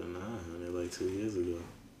 He did a 900 like 2 years ago.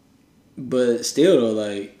 But still though,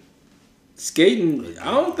 like skating, I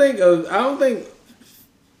don't think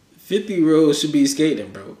 50-year-olds should be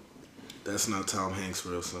skating, bro. That's not Tom Hanks'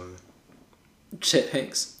 real son. Chet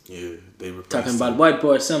Hanks. Yeah, they were talking about White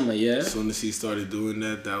Boy Summer, yeah. As soon as he started doing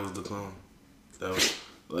that, that was the clone. That was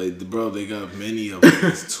like, bro, they got many of them.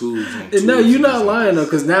 It's tubes on tubes. No, you're not lying though,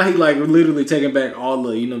 because now he like literally taking back all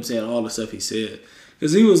the, you know what I'm saying, all the stuff he said.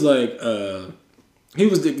 Because he was like, he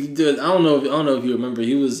was I don't know if you remember,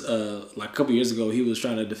 he was like a couple years ago, he was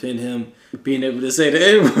trying to defend him being able to say the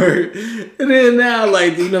N-word. And then now,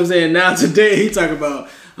 like, you know what I'm saying, now today he talking about,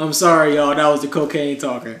 I'm sorry, y'all, that was the cocaine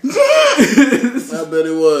talking. I bet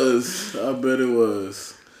it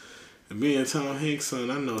was. And being Tom Hanks' son,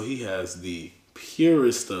 I know he has the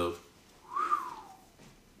purest of.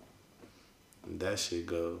 And that shit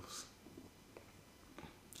goes.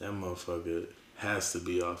 That motherfucker has to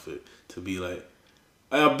be off it. To be like,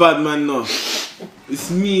 hey, a bad man, no. It's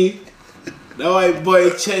me. That white boy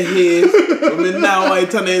Chet Hayes. I mean, now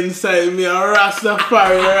white on the inside me, a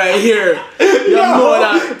Rastafari right here. You know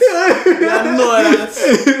that.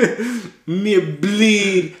 Me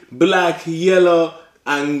bleed black, yellow,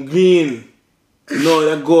 and green. No,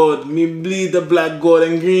 that gold. Me bleed the black, gold,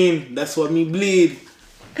 and green. That's what me bleed.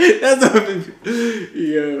 That's what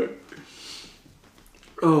yo.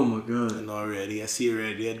 Oh my god. And already, I see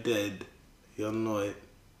already, you're dead. You know it.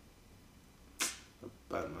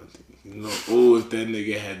 Bad man thing. You know, if that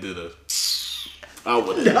nigga had did a, I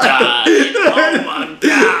would have died. Oh my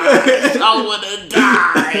gosh, I would have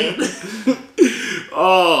died.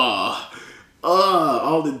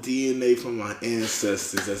 All the DNA from my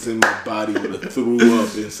ancestors that's in my body would have threw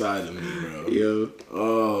up inside of me, bro. Yo.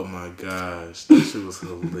 Oh my gosh, that shit was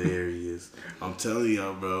hilarious. I'm telling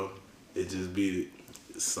y'all, bro, it just be,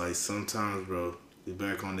 it's like sometimes, bro, you're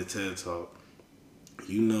back on the TED Talk.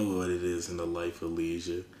 You know what it is in the life of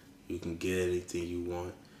leisure. You can get anything you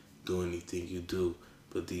want, do anything you do.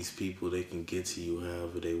 But these people, they can get to you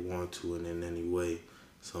however they want to and in any way.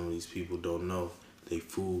 Some of these people don't know. They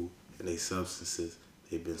food and they substances,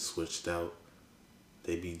 they've been switched out.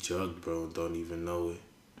 They be drugged, bro, and don't even know it.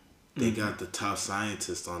 They got the top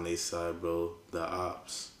scientists on their side, bro. The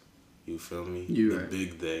ops. You feel me? You the right.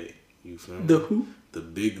 big day. You feel me? The who? The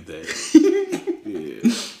big day. Yeah.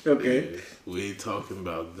 Okay. Yeah. We ain't talking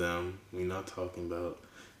about them. We not talking about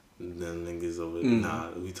them niggas over there.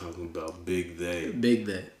 Nah, we talking about big day. Big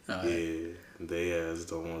day. Yeah. They ass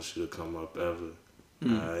don't want you to come up ever.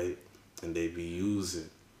 Alright? And they be using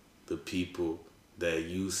the people that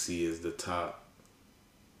you see as the top.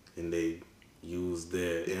 And they use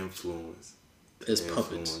their influence. As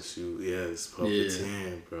puppets. You. Yeah, it's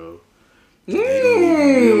puppeteering, bro. They don't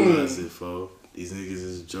even realize it, folks. These niggas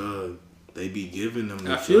is drugged. They be giving them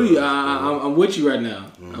the I feel drugs, you. I'm with you right now.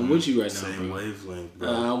 I'm with you right now, Same bro. wavelength, bro.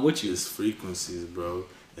 I'm with you. It's frequencies, bro.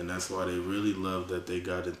 And that's why they really love that they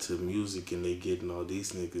got into music and they getting all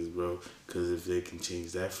these niggas, bro. Because if they can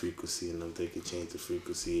change that frequency and if they can change the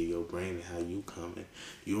frequency of your brain and how you coming,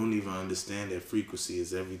 you don't even understand that frequency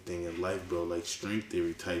is everything in life, bro. Like string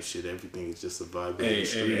theory type shit, everything is just a vibrating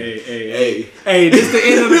string. Hey, this the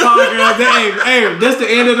end of the podcast. Hey, this the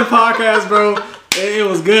end of the podcast, bro. It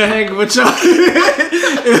was good hanging with y'all.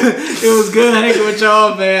 It was good hanging with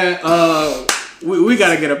y'all, man. We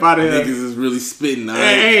gotta get up out of here. Niggas is really spitting.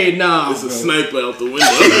 Hey, nah. It's a sniper out the window.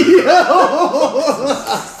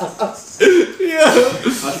 Yeah.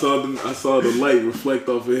 I saw the light reflect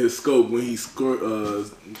off of his scope when he tightened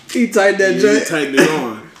that joint. He tightened it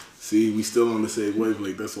on. See, we still on the same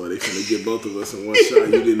wavelength. That's why they finna get both of us in one shot.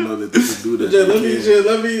 You didn't know that they could do that.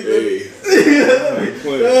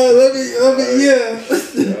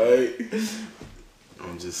 Alright.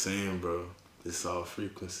 I'm just saying, bro. It's all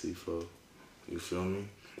frequency, folks. You feel me?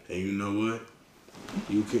 And you know what?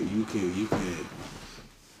 You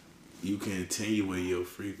can attenuate your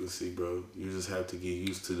frequency, bro. You just have to get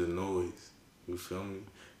used to the noise. You feel me?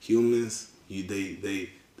 Humans, they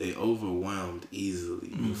overwhelmed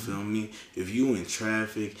easily. You feel me? If you in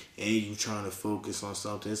traffic and you trying to focus on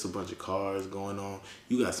something, it's a bunch of cars going on.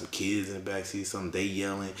 You got some kids in the backseat, something they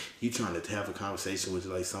yelling. You trying to have a conversation with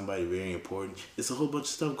like somebody very important. It's a whole bunch of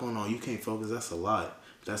stuff going on. You can't focus. That's a lot.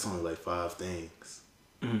 That's only like 5 things.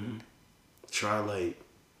 Try like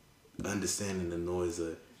understanding the noise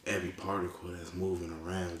of every particle that's moving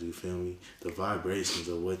around. You feel me? The vibrations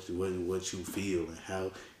of what you feel and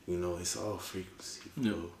how, you know, it's all frequency.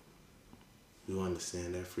 Yep. You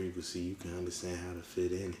understand that frequency, you can understand how to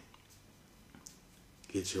fit in it.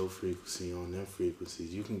 Get your frequency on them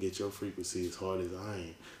frequencies. You can get your frequency as hard as I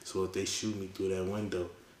am. So if they shoot me through that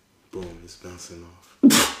window, boom, it's bouncing off.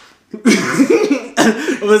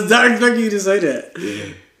 I was not expecting you to say that.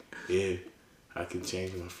 Yeah. I can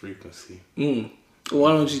change my frequency.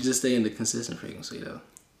 Why don't you just stay in the consistent frequency, though?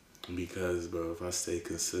 Because, bro, if I stay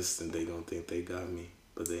consistent, they gonna think they got me.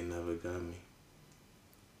 But they never got me.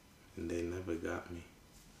 And they never got me.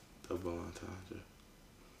 Double entendre.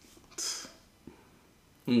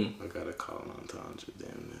 I gotta call entendre,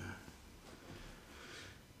 damn near.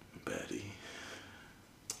 Betty.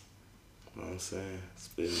 You know what I'm saying?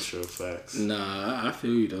 Spitting true facts. Nah, I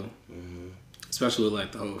feel you though. Especially with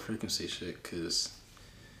like the whole frequency shit, cause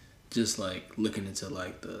just like looking into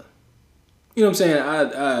like the, you know what I'm saying?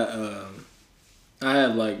 I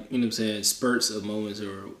have like, you know what I'm saying, spurts of moments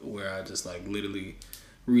where I just like literally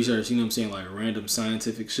research, you know what I'm saying, like random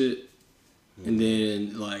scientific shit, and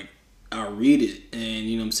then like I read it, and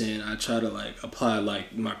you know what I'm saying, I try to like apply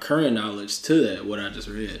like my current knowledge to that what I just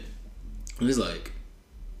read, and it's like,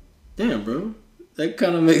 damn, bro, that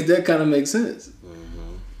kind of makes sense.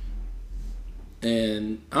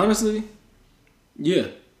 And honestly, yeah,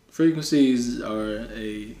 frequencies are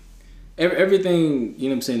everything, you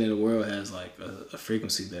know what I'm saying, in the world has like a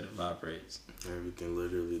frequency that it vibrates. Everything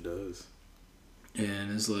literally does.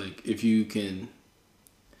 And it's like, if you can,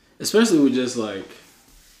 especially with just like,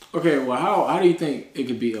 okay, well, how do you think it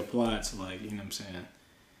could be applied to like, you know what I'm saying,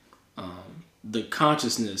 the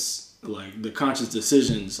consciousness, like the conscious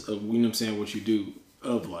decisions of, you know what I'm saying, what you do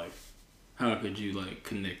of life, how could you like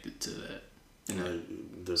connect it to that?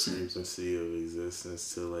 Like the frequency of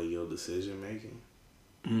existence to like your decision making.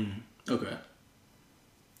 Okay.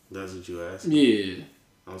 That's what you asked? Yeah.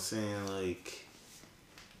 I'm saying like,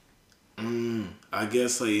 I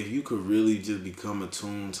guess like if you could really just become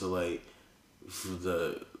attuned to like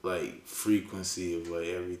the like frequency of like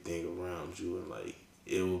everything around you, and like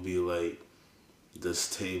it will be like this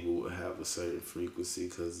table would have a certain frequency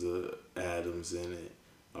because the atoms in it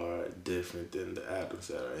are different than the atoms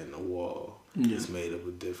that are in the wall. It's made up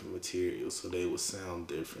of different materials, so they would sound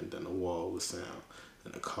different than the wall would sound,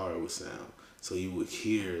 and the car would sound. So you would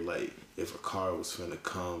hear like if a car was finna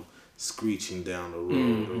come screeching down the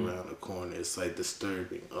road around the corner. It's like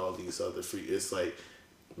disturbing all these other it's like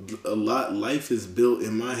a lot. Life is built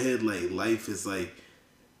in my head. Like life is like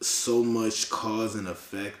so much cause and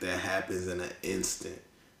effect that happens in an instant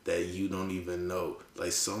that you don't even know.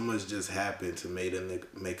 Like so much just happened to make a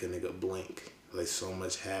nigga blink. Like so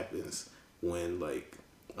much happens when like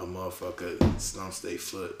a motherfucker stumps their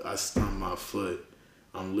foot. I stump my foot.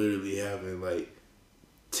 I'm literally having like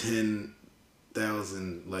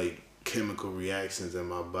 10,000 like chemical reactions in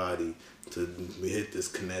my body to hit this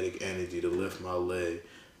kinetic energy to lift my leg.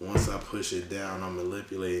 Once I push it down, I'm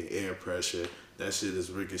manipulating air pressure. That shit is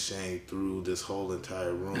ricocheting through this whole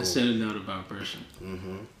entire room. I said another vibration.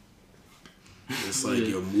 It's like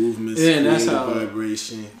your movements create a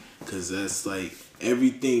vibration. Cause that's like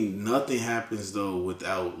everything. Nothing happens though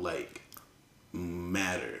without like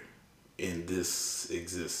matter in this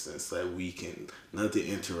existence. Like nothing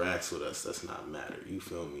interacts with us that's not matter. You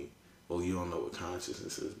feel me? Well, you don't know what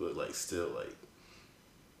consciousness is, but like still like.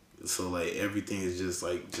 So like everything is just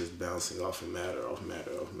bouncing off of matter, off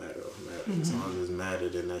matter, off matter, off matter. Mm-hmm. As long as it's matter,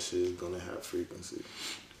 then that shit is gonna have frequency.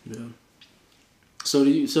 Yeah. So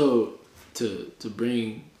to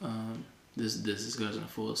bring this discussion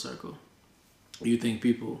full circle, you think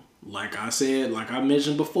people, like I said, like I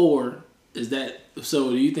mentioned before, do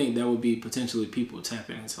you think that would be potentially people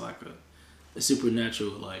tapping into like a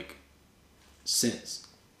supernatural like sense,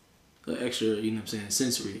 an extra, you know what I'm saying,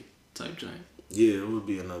 sensory type giant? Yeah, it would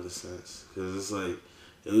be another sense. Because it's like,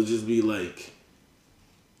 it would just be like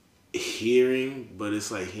hearing, but it's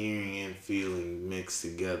like hearing and feeling mixed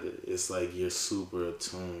together. It's like you're super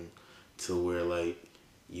attuned to where like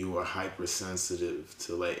you are hypersensitive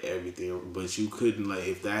to like everything. But you couldn't, like,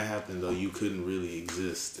 if that happened though, you couldn't really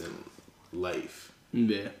exist in life.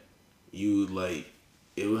 Yeah. You like,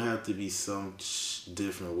 it would have to be some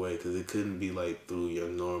different way, because it couldn't be like through your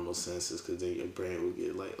normal senses, because then your brain would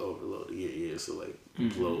get like overloaded, your ears would like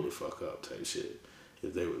blow the fuck up type shit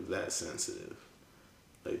if they were that sensitive.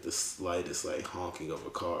 Like the slightest like honking of a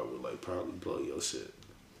car would like probably blow your shit.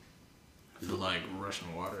 For like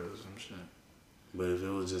rushing water or some shit. But if it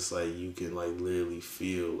was just like you can like literally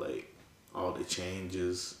feel like all the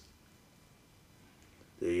changes,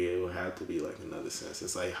 yeah, it would have to be like another sense.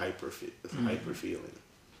 It's like hyper feeling.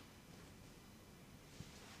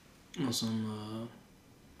 On some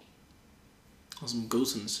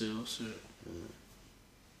Ghost in the Shell shit.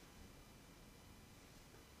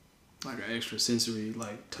 Like an extra sensory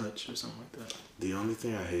like touch or something like that. The only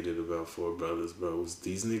thing I hated about Four Brothers, bro, was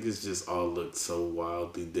these niggas just all looked so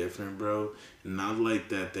wildly different, bro. Not like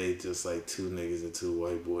that they just like two niggas and two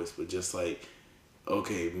white boys, but just like,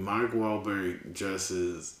 okay, Mark Wahlberg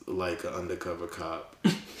dresses like an undercover cop.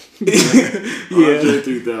 Andre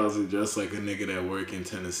 3000 dressed like a nigga that work in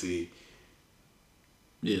Tennessee.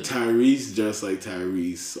 Yeah. Tyrese dressed like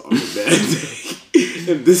Tyrese on a bad day.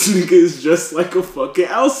 And this nigga is dressed like a fucking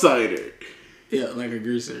outsider. Yeah, like a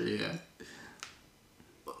greaser, yeah.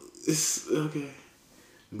 It's okay.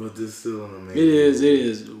 But this still an amazing It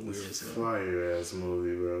is weird. It's a fire ass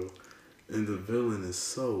movie, bro. And the villain is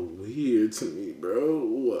so weird to me, bro.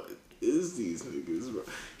 What is these niggas, bro?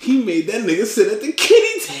 He made that nigga sit at the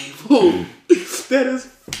kitty table. That is,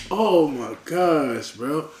 oh my gosh,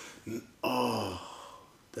 bro.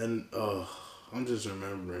 I'm just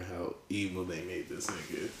remembering how evil they made this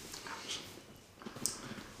nigga.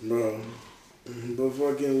 Bro. But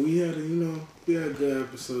fucking, we had a good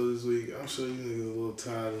episode this week. I'm sure you niggas a little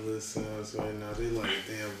tired of listening to us right now. They like,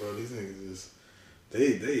 damn, bro, these niggas just,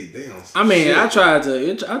 they on some shit.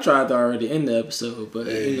 I tried to already end the episode, but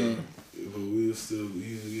hey, But we were still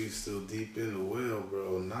deep in the well,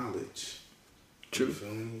 bro. Knowledge. True. You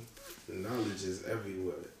feel me? The knowledge is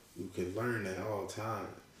everywhere. You can learn at all times.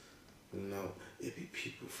 You know, it be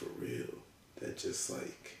people for real that just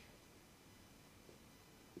like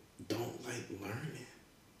don't like learning.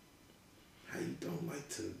 How you don't like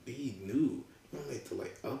to be new. You don't like to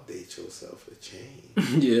like update yourself or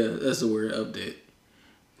change. Yeah, that's the word, update.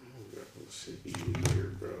 Oh, bro, shit be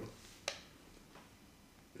weird, bro.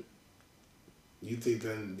 Do you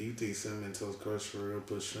think Cinnamon Toast Crunch for real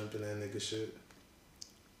put shrimp in that nigga shit?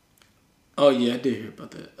 Oh yeah, I did hear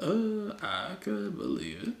about that. I could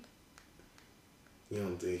believe it. You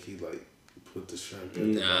don't think he like put the shrimp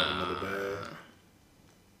in the bottom of the bag?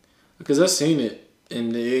 Because I seen it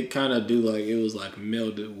and it kind of do like it was like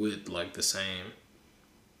melded with like the same.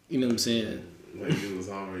 You know what I'm saying? Like it was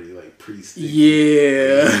already like pre-sticky.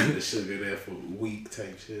 Yeah. Like, the sugar there for a week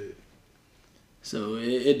type shit. So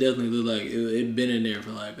it definitely looked like it been in there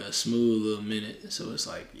for like a smooth little minute. So it's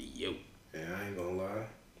like, yo. And I ain't gonna lie,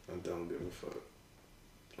 I don't give a fuck.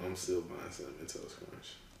 I'm still buying Cinnamon Toast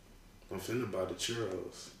Crunch. I'm finna buy the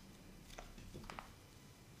churros.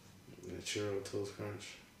 The churro Toast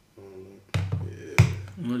Crunch. I don't know. Yeah.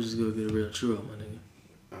 I'm gonna just go get a real churro, my nigga.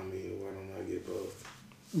 I mean, why don't I get both?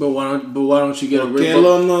 But why don't you get a real?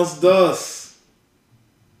 Porque los dos.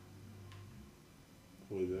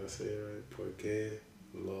 What did I say right? Porque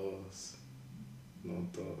los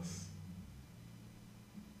dos.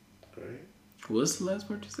 Right? What's the last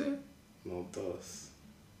part you said? No dos.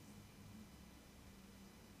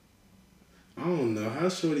 I don't know. How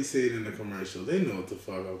Shorty say it in the commercial? They know what the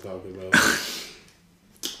fuck I'm talking about.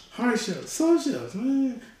 Hard shells, soft shells,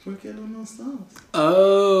 man. Porque los dos.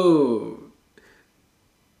 Oh.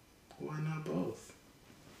 Why not both?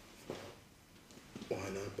 Why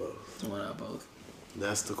not both? Why not both?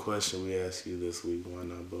 That's the question we ask you this week. Why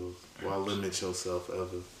not both? Why limit yourself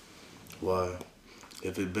ever? Why?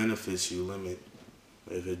 If it benefits you, limit.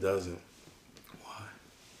 If it doesn't, why?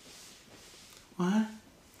 Why?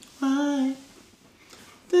 Why?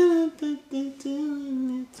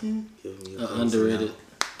 Underrated.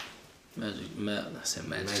 I said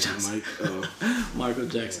Magic Johnson. Michael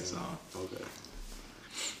Jackson song. Okay.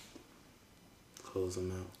 Close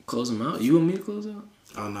them out. Close them out? You want me to close out?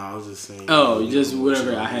 Oh, no, I was just saying. Oh, just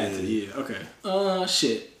whatever I had to. Yeah, okay.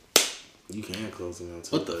 Shit. You can close them out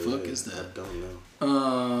too. What the fuck is that? I don't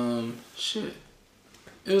know. Shit.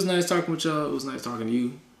 It was nice talking with y'all. It was nice talking to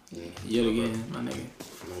you. Yeah. Yet again, my nigga.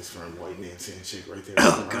 Nice firm white man saying shit right there.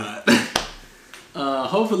 Oh, God.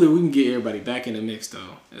 Hopefully we can get everybody back in the mix,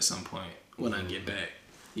 though, at some point when I get back.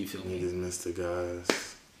 You feel me? Niggas missed the guys.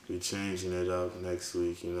 We changing it up next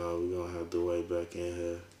week. You know, we gonna have Dwight back in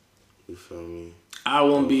here. You feel me? I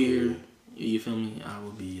won't be here. You feel me? I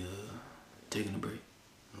will be taking a break.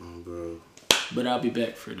 Bro. But I'll be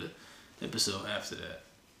back for the episode after that.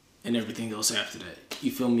 And everything else after that.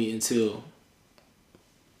 You feel me? Until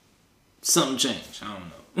something changed. I don't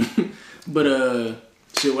know. But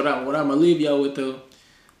shit, what I'm gonna leave y'all with though,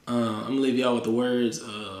 I'm gonna leave y'all with the words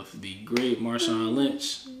of the great Marshawn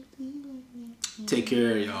Lynch. Take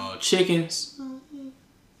care of y'all chickens.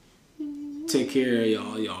 Take care of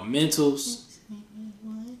y'all mentals.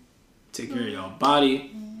 Take care of y'all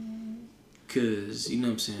body. Cause you know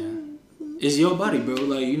what I'm saying? It's your body, bro.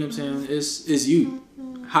 Like, you know what I'm saying? It's you.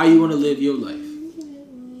 How you wanna live your life.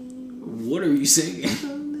 What are you singing?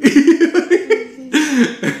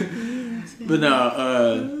 But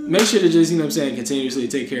no, make sure to just, you know what I'm saying, continuously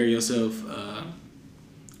take care of yourself.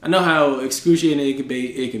 I know how excruciating it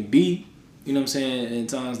can be, you know what I'm saying, in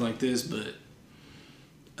times like this, but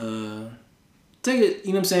take it,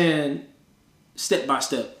 you know what I'm saying, step by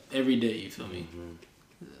step every day, you feel me? Mm-hmm.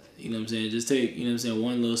 You know what I'm saying? Just take, you know what I'm saying,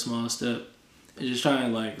 one little small step and just try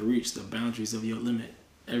and like reach the boundaries of your limit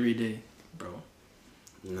every day, bro.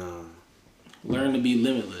 Nah. Learn to be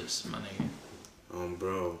limitless, my nigga.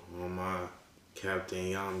 Bro, on my Captain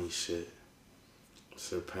Yami shit,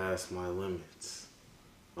 surpass my limits,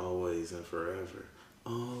 always and forever,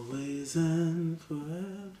 always and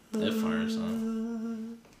forever. That fire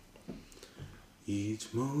song.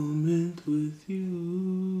 Each moment with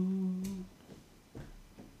you.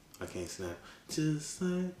 I can't snap. Just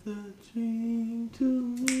like a dream to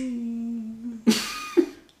me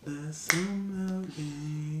that somehow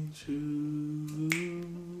came true.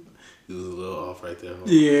 It was a little off right there.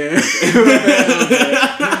 Yeah.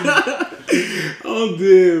 I'm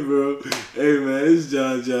dead, bro. Hey, man, it's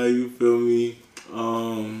John. You feel me?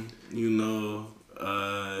 You know,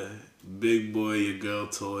 big boy, your girl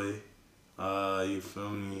toy. You feel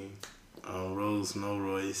me? Rose No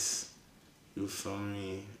Royce. You feel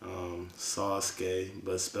me? Sauce gay,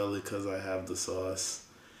 but spell it 'cause I have the sauce.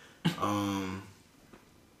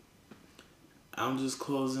 I'm just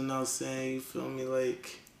closing out saying, you feel me,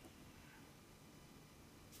 like,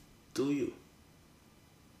 do you.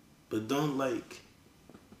 But don't, like,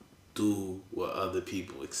 do what other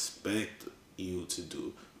people expect you to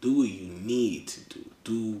do. Do what you need to do.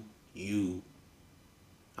 Do you.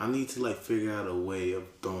 I need to, like, figure out a way of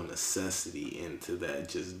throwing necessity into that.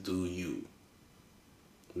 Just do you.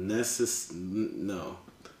 No.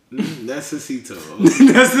 Necesito.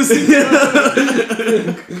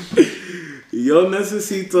 Yo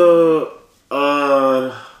necesito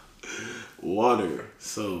water.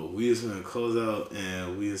 So we just gonna close out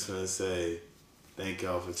and we just gonna say thank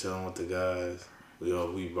y'all for chilling with the guys.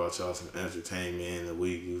 We brought y'all some entertainment in the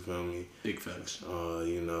week, you feel me? Big facts.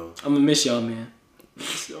 You know. I'm gonna miss y'all, man.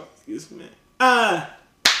 Miss y'all, man. I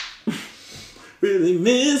really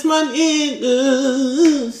miss my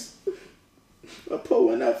niggas. I pour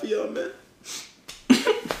one out for y'all, man.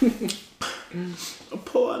 I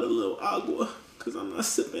pour out a little agua, because I'm not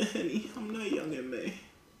sipping Henny. I'm not Young and May.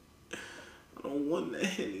 I don't want that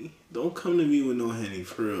Henny. Don't come to me with no Henny,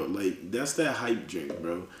 for real. Like, that's that hype drink,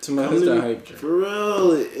 bro. That's that hype drink. For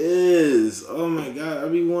real, it is. Oh, my God. I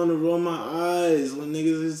be wanting to roll my eyes when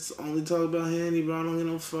niggas is only talk about Henny, bro. I don't get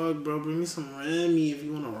no fuck, bro. Bring me some Remy if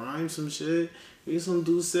you want to rhyme some shit. Give me some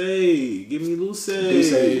Douce. Give me Luce.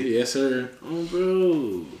 Douce, yes, sir. Oh,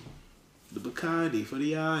 bro. The Bacardi for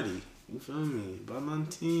the Yachty. You feel me? By my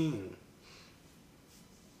team.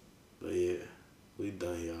 But yeah, we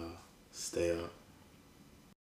done, y'all. Stay up.